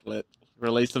just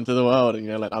release them to the world, and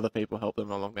let other people help them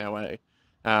along their way.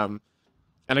 And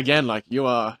again, you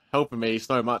are helping me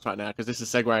so much right now, because this is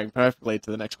segueing perfectly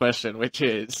to the next question, which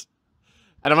is,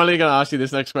 and I'm only going to ask you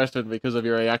this next question because of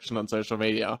your reaction on social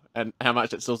media and how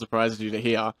much it still surprises you to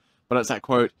hear. But it's that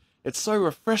quote, "It's so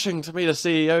refreshing to meet a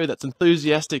CEO that's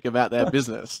enthusiastic about their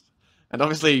business." And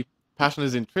obviously, passion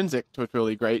is intrinsic to a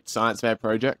truly great science fair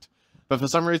project. But for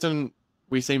some reason,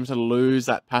 we seem to lose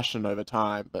that passion over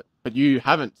time. But you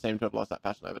haven't seemed to have lost that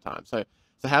passion over time. So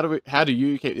how do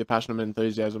you keep your passion and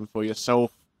enthusiasm for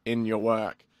yourself in your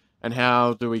work? And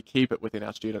how do we keep it within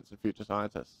our students and future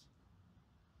scientists?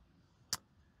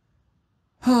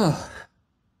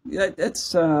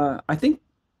 That's I think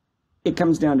it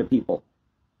comes down to people.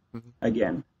 Mm-hmm.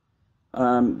 Again.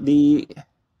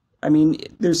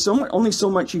 There's only so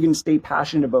much you can stay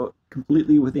passionate about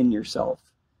completely within yourself.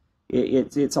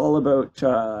 It's all about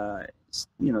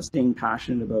staying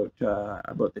passionate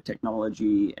about the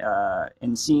technology,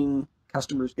 and seeing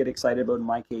customers get excited about it, in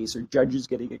my case, or judges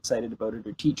getting excited about it,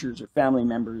 or teachers or family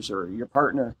members or your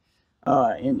partner,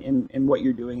 in what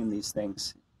you're doing in these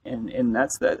things. And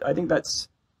that's that. I think it's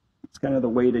kind of the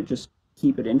way to just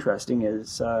keep it interesting,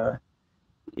 is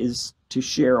to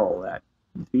share all that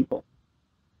with people.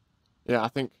 Yeah, I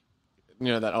think,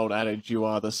 that old adage, you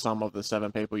are the sum of the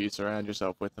 7 people you surround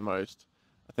yourself with the most.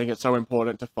 I think it's so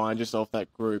important to find yourself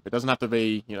that group. It doesn't have to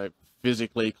be,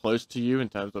 physically close to you in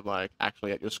terms of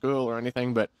actually at your school or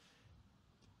anything, but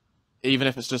even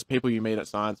if it's just people you meet at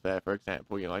science fair, for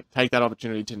example, take that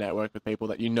opportunity to network with people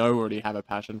that already have a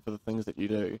passion for the things that you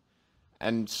do,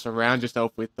 and surround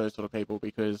yourself with those sort of people,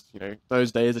 because,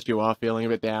 those days that you are feeling a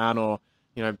bit down, or,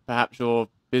 perhaps your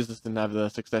business didn't have the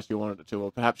success you wanted it to,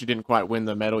 or perhaps you didn't quite win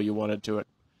the medal you wanted to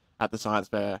at the science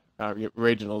fair,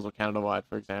 regionals or Canada-wide,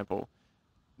 for example,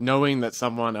 knowing that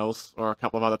someone else or a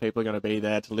couple of other people are going to be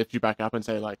there to lift you back up and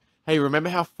say, hey, remember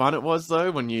how fun it was though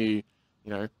when you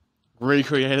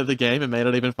recreated the game and made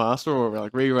it even faster, or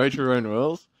rewrote your own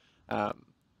rules.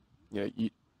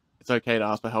 It's okay to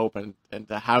ask for help and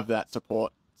to have that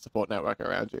support network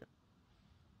around you.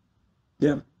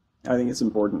 Yeah, I think it's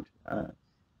important.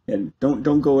 And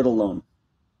don't go it alone.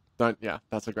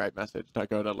 That's a great message. Don't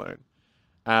go it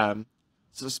alone.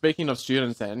 So speaking of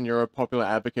students, then, you're a popular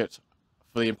advocate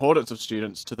for the importance of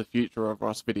students to the future of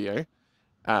Ross Video.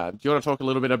 Do you want to talk a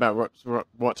little bit about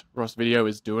what Ross Video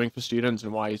is doing for students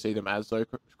and why you see them as so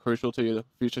crucial to your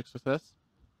future success?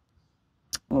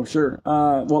 Oh, sure.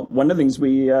 Well, one of the things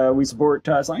we support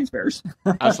science fairs.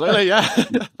 Absolutely, yeah.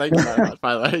 Thank you very much,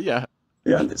 by the way. Yeah.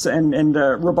 Yeah, and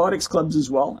robotics clubs as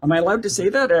well. Am I allowed to say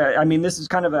that? I mean, this is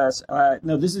kind of a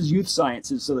no. This is youth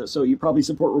sciences, so you probably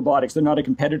support robotics. They're not a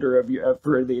competitor of you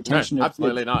for the No, attention of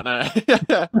absolutely kids. not.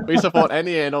 No, we support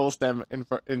any and all STEM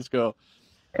in school.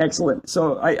 Excellent.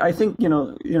 So I think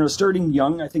starting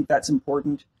young, I think that's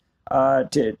important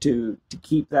to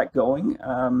keep that going.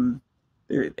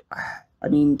 There, I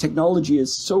mean, technology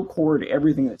is so core to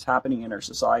everything that's happening in our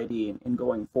society and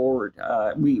going forward.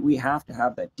 We have to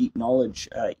have that deep knowledge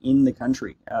in the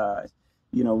country.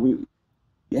 We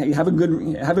you have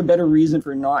a better reason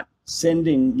for not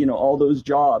sending all those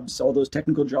jobs, all those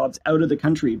technical jobs out of the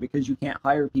country because you can't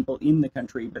hire people in the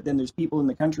country. But then there's people in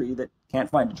the country that can't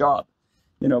find a job.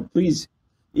 Please,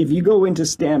 if you go into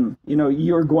STEM,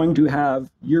 you're going to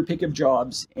have your pick of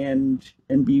jobs and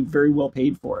be very well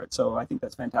paid for it. So I think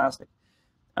that's fantastic.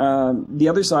 The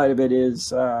other side of it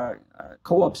is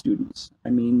co-op students. I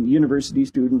mean, university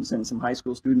students and some high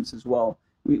school students as well.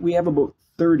 We have about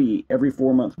 30 every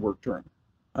 4-month work term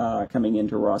coming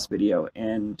into Ross Video,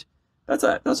 and that's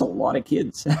a lot of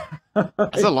kids.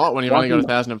 That's a lot when you've only got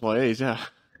 1,000 employees. Yeah.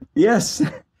 Yes,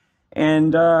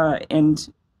 and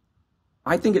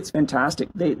I think it's fantastic.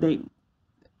 They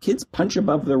kids punch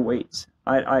above their weights.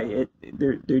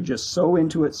 They're just so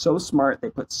into it, so smart. They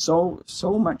put so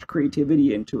much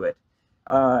creativity into it.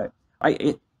 I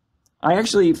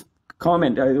actually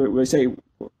comment. I would say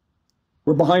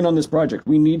we're behind on this project.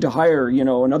 We need to hire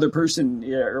another person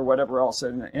or whatever else,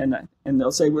 and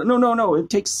they'll say, well, no.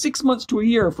 It takes 6 months to a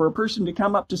year for a person to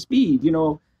come up to speed.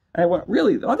 And I went,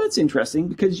 really? Oh, that's interesting,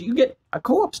 because you get a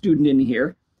co-op student in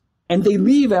here and they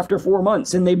leave after 4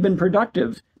 months and they've been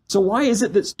productive. So why is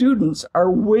it that students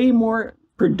are way more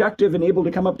productive and able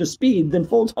to come up to speed than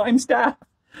full-time staff?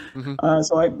 Mm-hmm.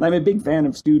 So I'm a big fan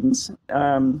of students.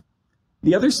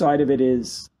 The other side of it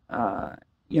is,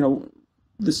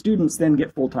 the students then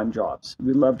get full-time jobs.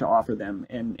 We love to offer them,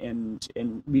 and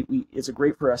it's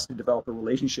great for us to develop a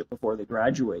relationship before they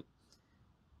graduate.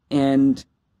 And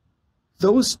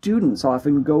those students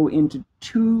often can go in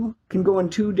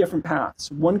two different paths.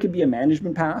 One could be a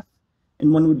management path,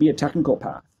 and one would be a technical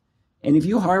path. And if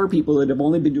you hire people that have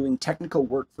only been doing technical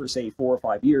work for, say, 4 or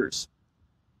 5 years,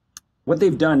 what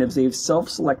they've done is they've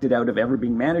self-selected out of ever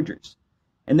being managers.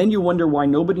 And then you wonder why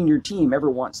nobody in your team ever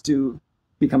wants to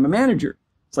become a manager.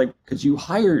 It's like, because you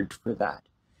hired for that.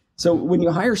 So when you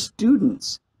hire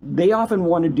students, they often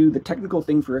want to do the technical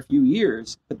thing for a few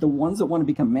years, but the ones that want to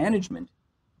become management,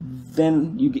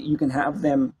 then you can have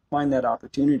them find that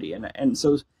opportunity. And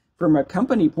so from a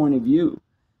company point of view,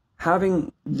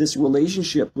 having this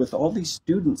relationship with all these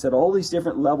students at all these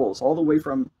different levels, all the way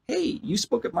from, hey, you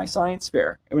spoke at my science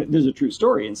fair. I mean, there's a true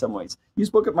story in some ways. You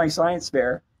spoke at my science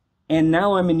fair, and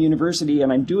now I'm in university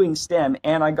and I'm doing STEM,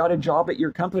 and I got a job at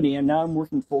your company, and now I'm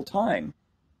working full time.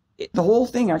 The whole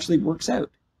thing actually works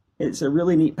out. It's a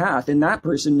really neat path, and that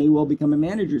person may well become a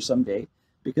manager someday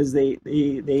because they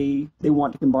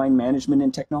want to combine management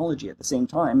and technology at the same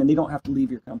time, and they don't have to leave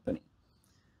your company.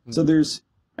 Mm-hmm.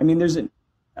 So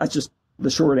that's just the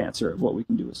short answer of what we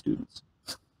can do with students.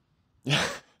 Yeah,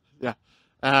 yeah.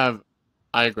 I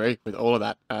agree with all of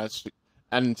that.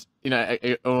 And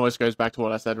it always goes back to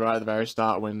what I said right at the very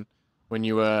start when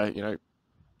you were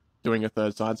doing a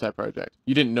third science fair project.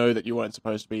 You didn't know that you weren't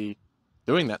supposed to be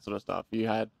doing that sort of stuff. You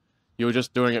were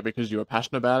just doing it because you were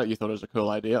passionate about it. You thought it was a cool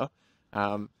idea,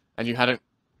 and you hadn't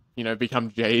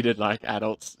become jaded like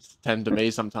adults tend to be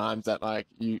sometimes. That like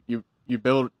you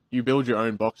build your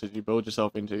own boxes, you build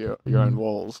yourself into your own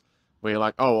walls, where you're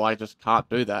like, oh, well, I just can't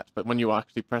do that. But when you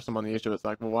actually press them on the issue, it's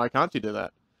like, well, why can't you do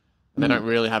that? And they don't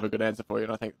really have a good answer for you.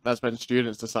 And I think that's when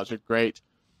students are such a great,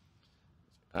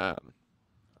 I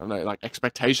don't know, like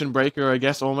expectation breaker, I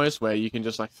guess, almost, where you can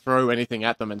just like throw anything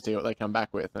at them and see what they come back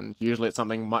with. And usually it's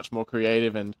something much more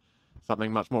creative and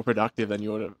something much more productive than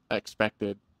you would have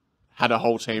expected had a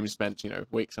whole team spent,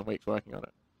 weeks and weeks working on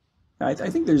it. I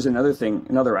think there's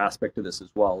another aspect to this as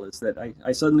well, is that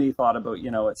I suddenly thought about,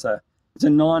 it's a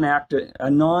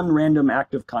non-random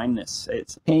act of kindness.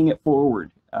 It's paying it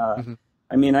forward.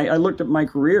 I mean, I looked at my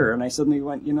career and I suddenly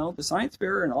went, the science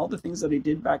fair and all the things that I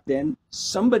did back then,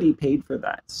 somebody paid for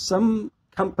that. Some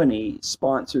company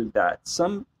sponsored that.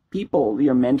 Some people,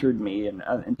 mentored me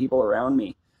and people around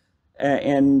me.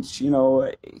 And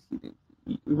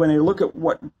when I look at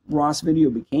what Ross Video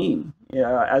became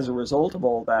as a result of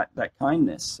all that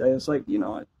kindness, I was like,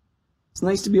 it's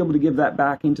nice to be able to give that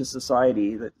back into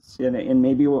society. And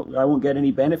maybe I won't get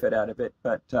any benefit out of it,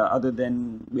 but other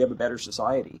than we have a better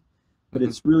society. But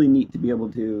it's really neat to be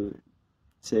able to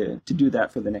do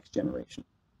that for the next generation.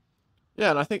 Yeah,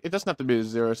 and I think it doesn't have to be a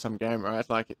zero-sum game, right?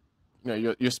 Like,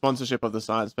 your sponsorship of the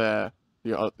science fair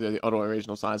the Ottawa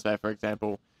Regional Science Fair, for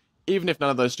example, even if none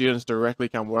of those students directly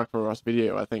come work for Ross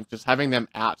Video, I think just having them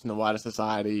out in the wider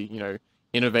society,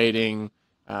 innovating,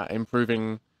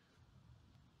 improving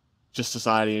just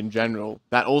society in general,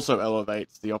 that also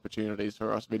elevates the opportunities for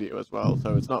Ross Video as well.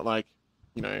 So it's not like,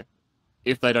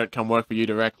 if they don't come work for you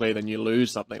directly, then you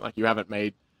lose something. Like, you haven't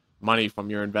made money from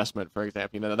your investment, for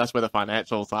example. That's where the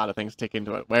financial side of things tick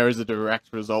into it. Where is the direct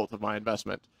result of my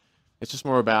investment? It's just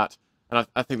more about, and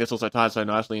I think this also ties so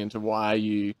nicely into why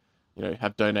you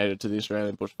have donated to the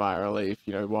Australian Bushfire Relief,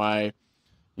 why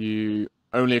you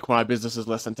only acquire businesses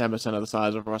less than 10% of the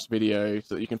size of Ross Video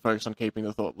so that you can focus on keeping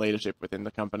the thought leadership within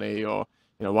the company, or,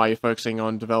 why you're focusing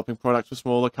on developing products with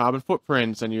smaller carbon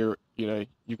footprints, and you've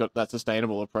got that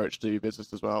sustainable approach to your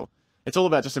business as well. It's all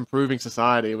about just improving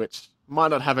society, which might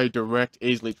not have a direct,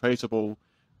 easily traceable,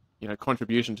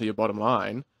 contribution to your bottom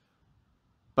line,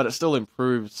 but it still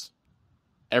improves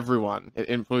everyone. It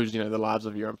improves, the lives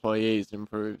of your employees, it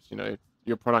improves,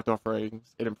 your product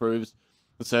offerings, it improves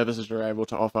the services you're able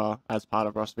to offer as part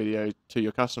of Ross Video to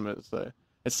your customers. So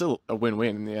it's still a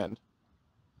win-win in the end.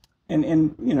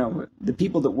 And the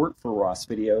people that work for Ross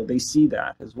Video, they see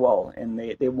that as well, and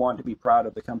they want to be proud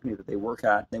of the company that they work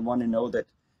at. They want to know that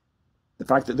the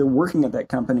fact that they're working at that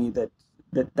company,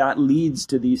 that leads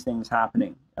to these things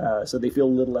happening. So they feel a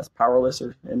little less powerless,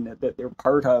 and that they're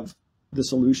part of the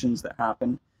solutions that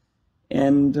happen.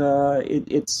 And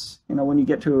it's when you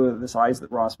get to the size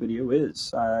that Ross Video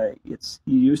is,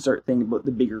 you start thinking about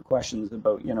the bigger questions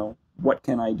about what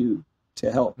can I do to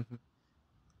help. Mm-hmm.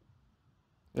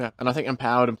 Yeah, and I think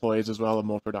empowered employees as well are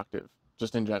more productive,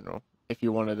 just in general. If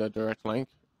you wanted a direct link,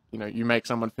 you make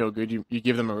someone feel good, you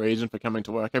give them a reason for coming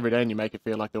to work every day, and you make it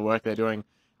feel like the work they're doing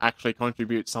actually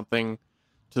contributes something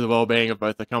to the well-being of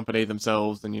both the company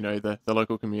themselves and, the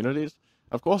local communities.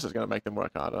 Of course it's going to make them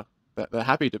work harder. They're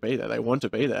happy to be there. They want to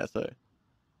be there. So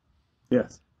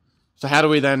yes. So how do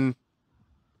we then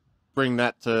bring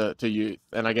that to youth?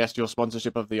 And I guess your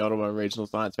sponsorship of the Ottawa Regional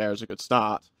Science Fair is a good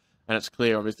start. And it's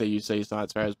clear, obviously, you see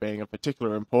science fair as being of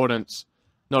particular importance,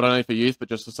 not only for youth, but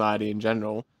just society in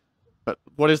general. But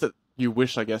what is it you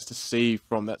wish, I guess, to see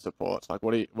from that support? Like,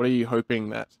 what are you hoping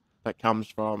that comes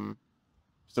from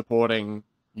supporting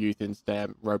youth in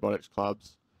STEM, robotics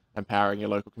clubs, empowering your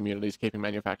local communities, keeping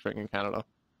manufacturing in Canada?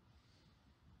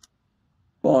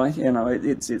 Well,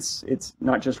 it's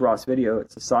not just Ross Video;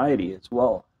 it's society as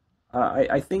well.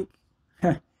 I think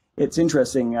it's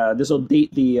interesting. This will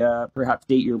perhaps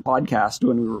date your podcast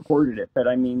when we recorded it, but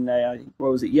I mean,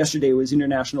 what was it? Yesterday was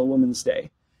International Women's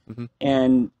Day, mm-hmm.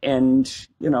 and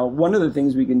one of the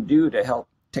things we can do to help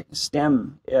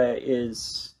STEM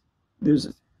is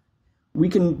we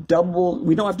don't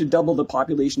have to double the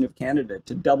population of Canada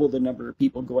to double the number of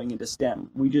people going into STEM.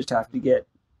 We just have to get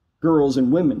girls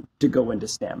and women to go into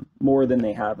STEM more than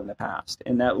they have in the past,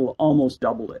 and that will almost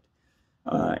double it.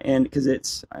 And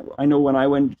because I know when I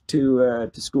went to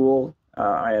school,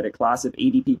 I had a class of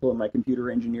 80 people in my computer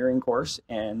engineering course,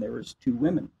 and there was 2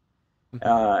 women.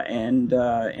 And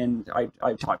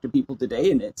I talked to people today,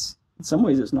 and in some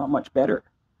ways it's not much better.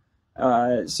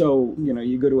 So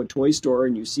you go to a toy store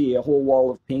and you see a whole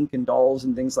wall of pink and dolls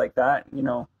and things like that.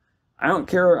 I don't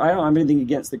care. I don't have anything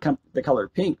against the color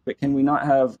pink, but can we not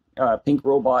have pink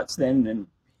robots then,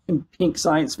 and pink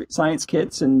science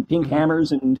kits and pink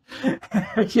hammers and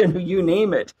you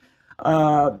name it?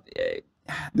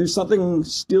 There's something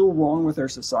still wrong with our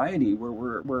society where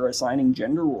we're assigning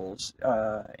gender roles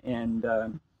and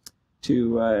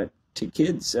to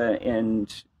kids,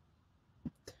 and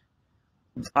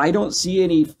I don't see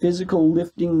any physical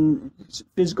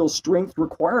strength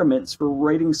requirements for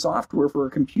writing software for a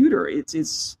computer. It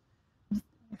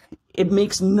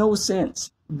makes no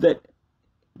sense that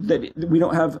we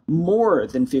don't have more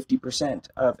than 50%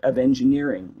 of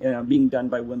engineering being done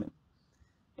by women.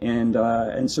 And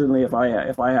certainly if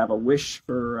I have a wish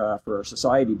for our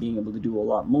society being able to do a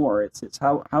lot more, it's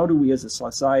how do we as a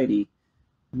society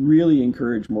really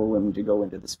encourage more women to go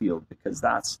into this field, because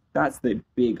that's the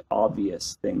big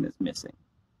obvious thing that's missing.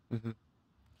 Mm-hmm.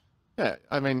 Yeah,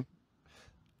 I mean,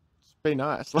 just be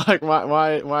nice. Like,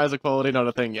 why is equality not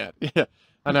a thing yet? Yeah,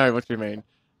 I know what you mean.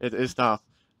 It's tough.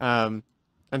 And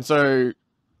so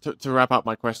to wrap up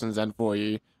my questions then for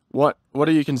you, what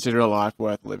do you consider a life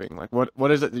worth living? Like, what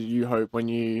is it that you hope when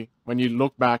you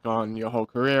look back on your whole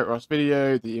career at Ross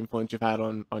Video, the influence you've had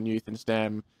on youth in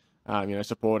STEM,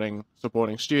 supporting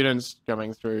students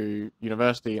going through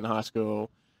university and high school.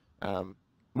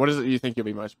 What is it you think you'll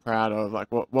be most proud of? Like,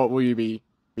 what will you be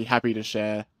happy to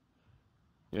share,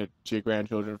 to your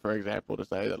grandchildren, for example, to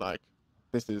say that, like,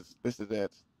 this is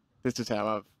it. This is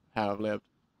how I've lived.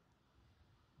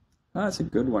 Oh, that's a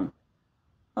good one.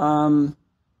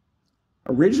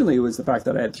 Originally, it was the fact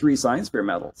that I had 3 science fair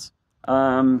medals.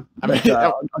 And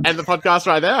the podcast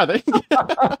right there, I think.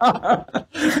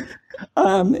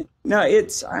 No,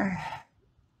 it's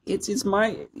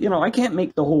my, I can't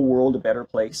make the whole world a better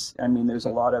place. I mean, there's a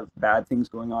lot of bad things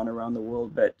going on around the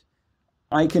world, but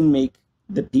I can make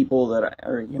the people that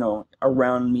are,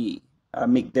 around me,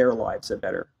 make their lives a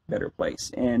better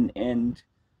place. And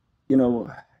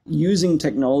using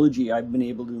technology, I've been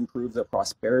able to improve the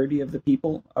prosperity of the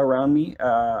people around me.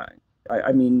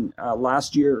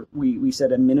 Last year we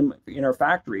set a minimum in our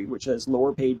factory, which has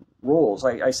lower paid roles.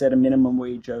 I set a minimum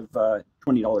wage of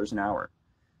 $20 an hour.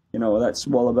 That's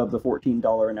well above the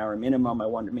 $14 an hour minimum. I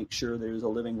wanted to make sure there's a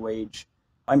living wage.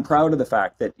 I'm proud of the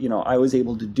fact that, I was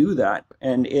able to do that.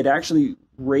 And it actually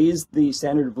raised the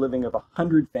standard of living of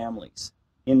 100 families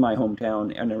in my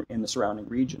hometown and in the surrounding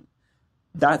region.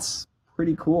 That's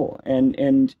pretty cool.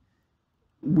 And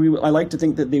I like to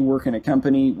think that they work in a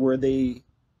company where they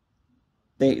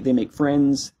make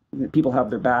friends, people have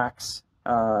their backs,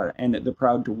 and that they're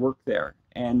proud to work there.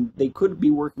 And they could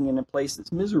be working in a place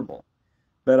that's miserable.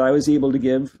 But I was able to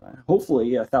give,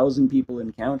 hopefully, 1,000 people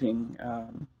and counting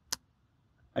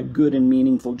a good and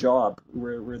meaningful job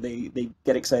where they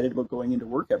get excited about going into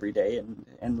work every day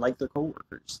and like their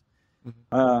coworkers.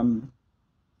 Mm-hmm.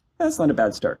 That's not a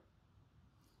bad start.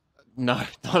 No,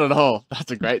 not at all.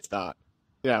 That's a great start.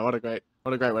 Yeah, what a great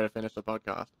way to finish the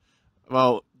podcast.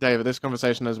 Well, David, this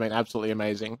conversation has been absolutely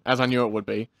amazing, as I knew it would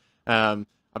be. I've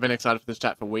been excited for this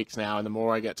chat for weeks now, and the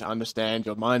more I get to understand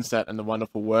your mindset and the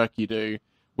wonderful work you do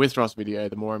with Ross Video,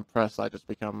 the more impressed I just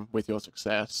become with your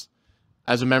success.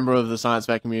 As a member of the science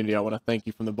fair community, I want to thank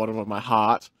you from the bottom of my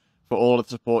heart for all of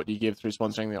the support you give through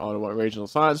sponsoring the Ottawa Regional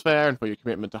Science Fair and for your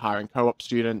commitment to hiring co-op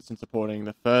students and supporting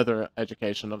the further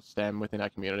education of STEM within our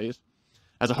communities.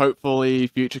 As a hopefully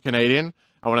future Canadian,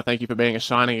 I want to thank you for being a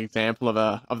shining example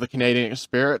of the Canadian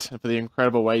spirit and for the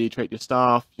incredible way you treat your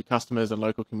staff, your customers, and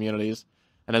local communities.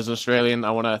 And as an Australian,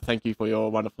 I want to thank you for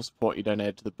your wonderful support you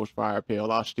donated to the bushfire appeal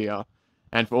last year,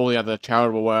 and for all the other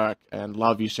charitable work and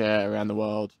love you share around the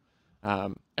world.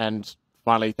 And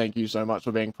finally, thank you so much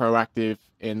for being proactive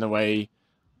in the way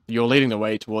you're leading the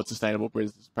way towards sustainable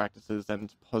business practices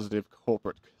and positive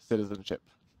corporate citizenship.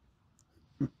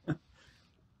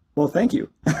 Well, thank you.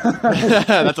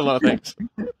 That's a lot of things.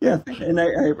 Yeah, and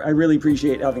I really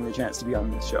appreciate having the chance to be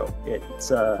on this show. It's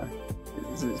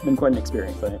been quite an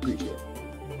experience, and I appreciate it.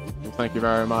 Well, thank you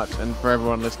very much. And for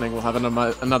everyone listening, we'll have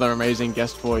another amazing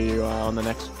guest for you on the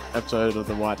next episode of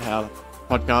the Why to How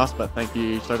podcast. But thank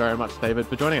you so very much, David,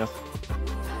 for joining us.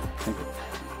 Thank you.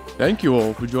 Thank you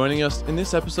all for joining us in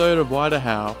this episode of Why to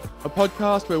How, a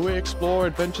podcast where we explore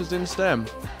adventures in STEM.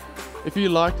 If you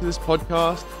liked this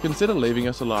podcast, consider leaving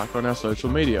us a like on our social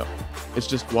media. It's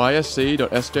just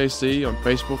ysc.sjc on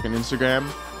Facebook and Instagram,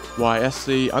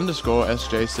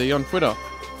 ysc_sjc on Twitter.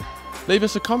 Leave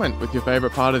us a comment with your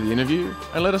favourite part of the interview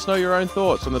and let us know your own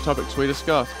thoughts on the topics we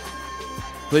discussed.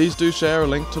 Please do share a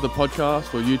link to the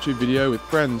podcast or YouTube video with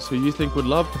friends who you think would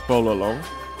love to follow along.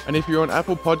 And if you're on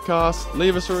Apple Podcasts,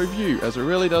 leave us a review, as it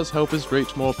really does help us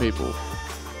reach more people.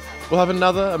 We'll have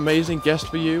another amazing guest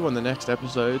for you on the next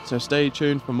episode, so stay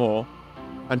tuned for more.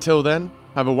 Until then,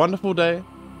 have a wonderful day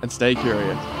and stay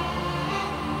curious.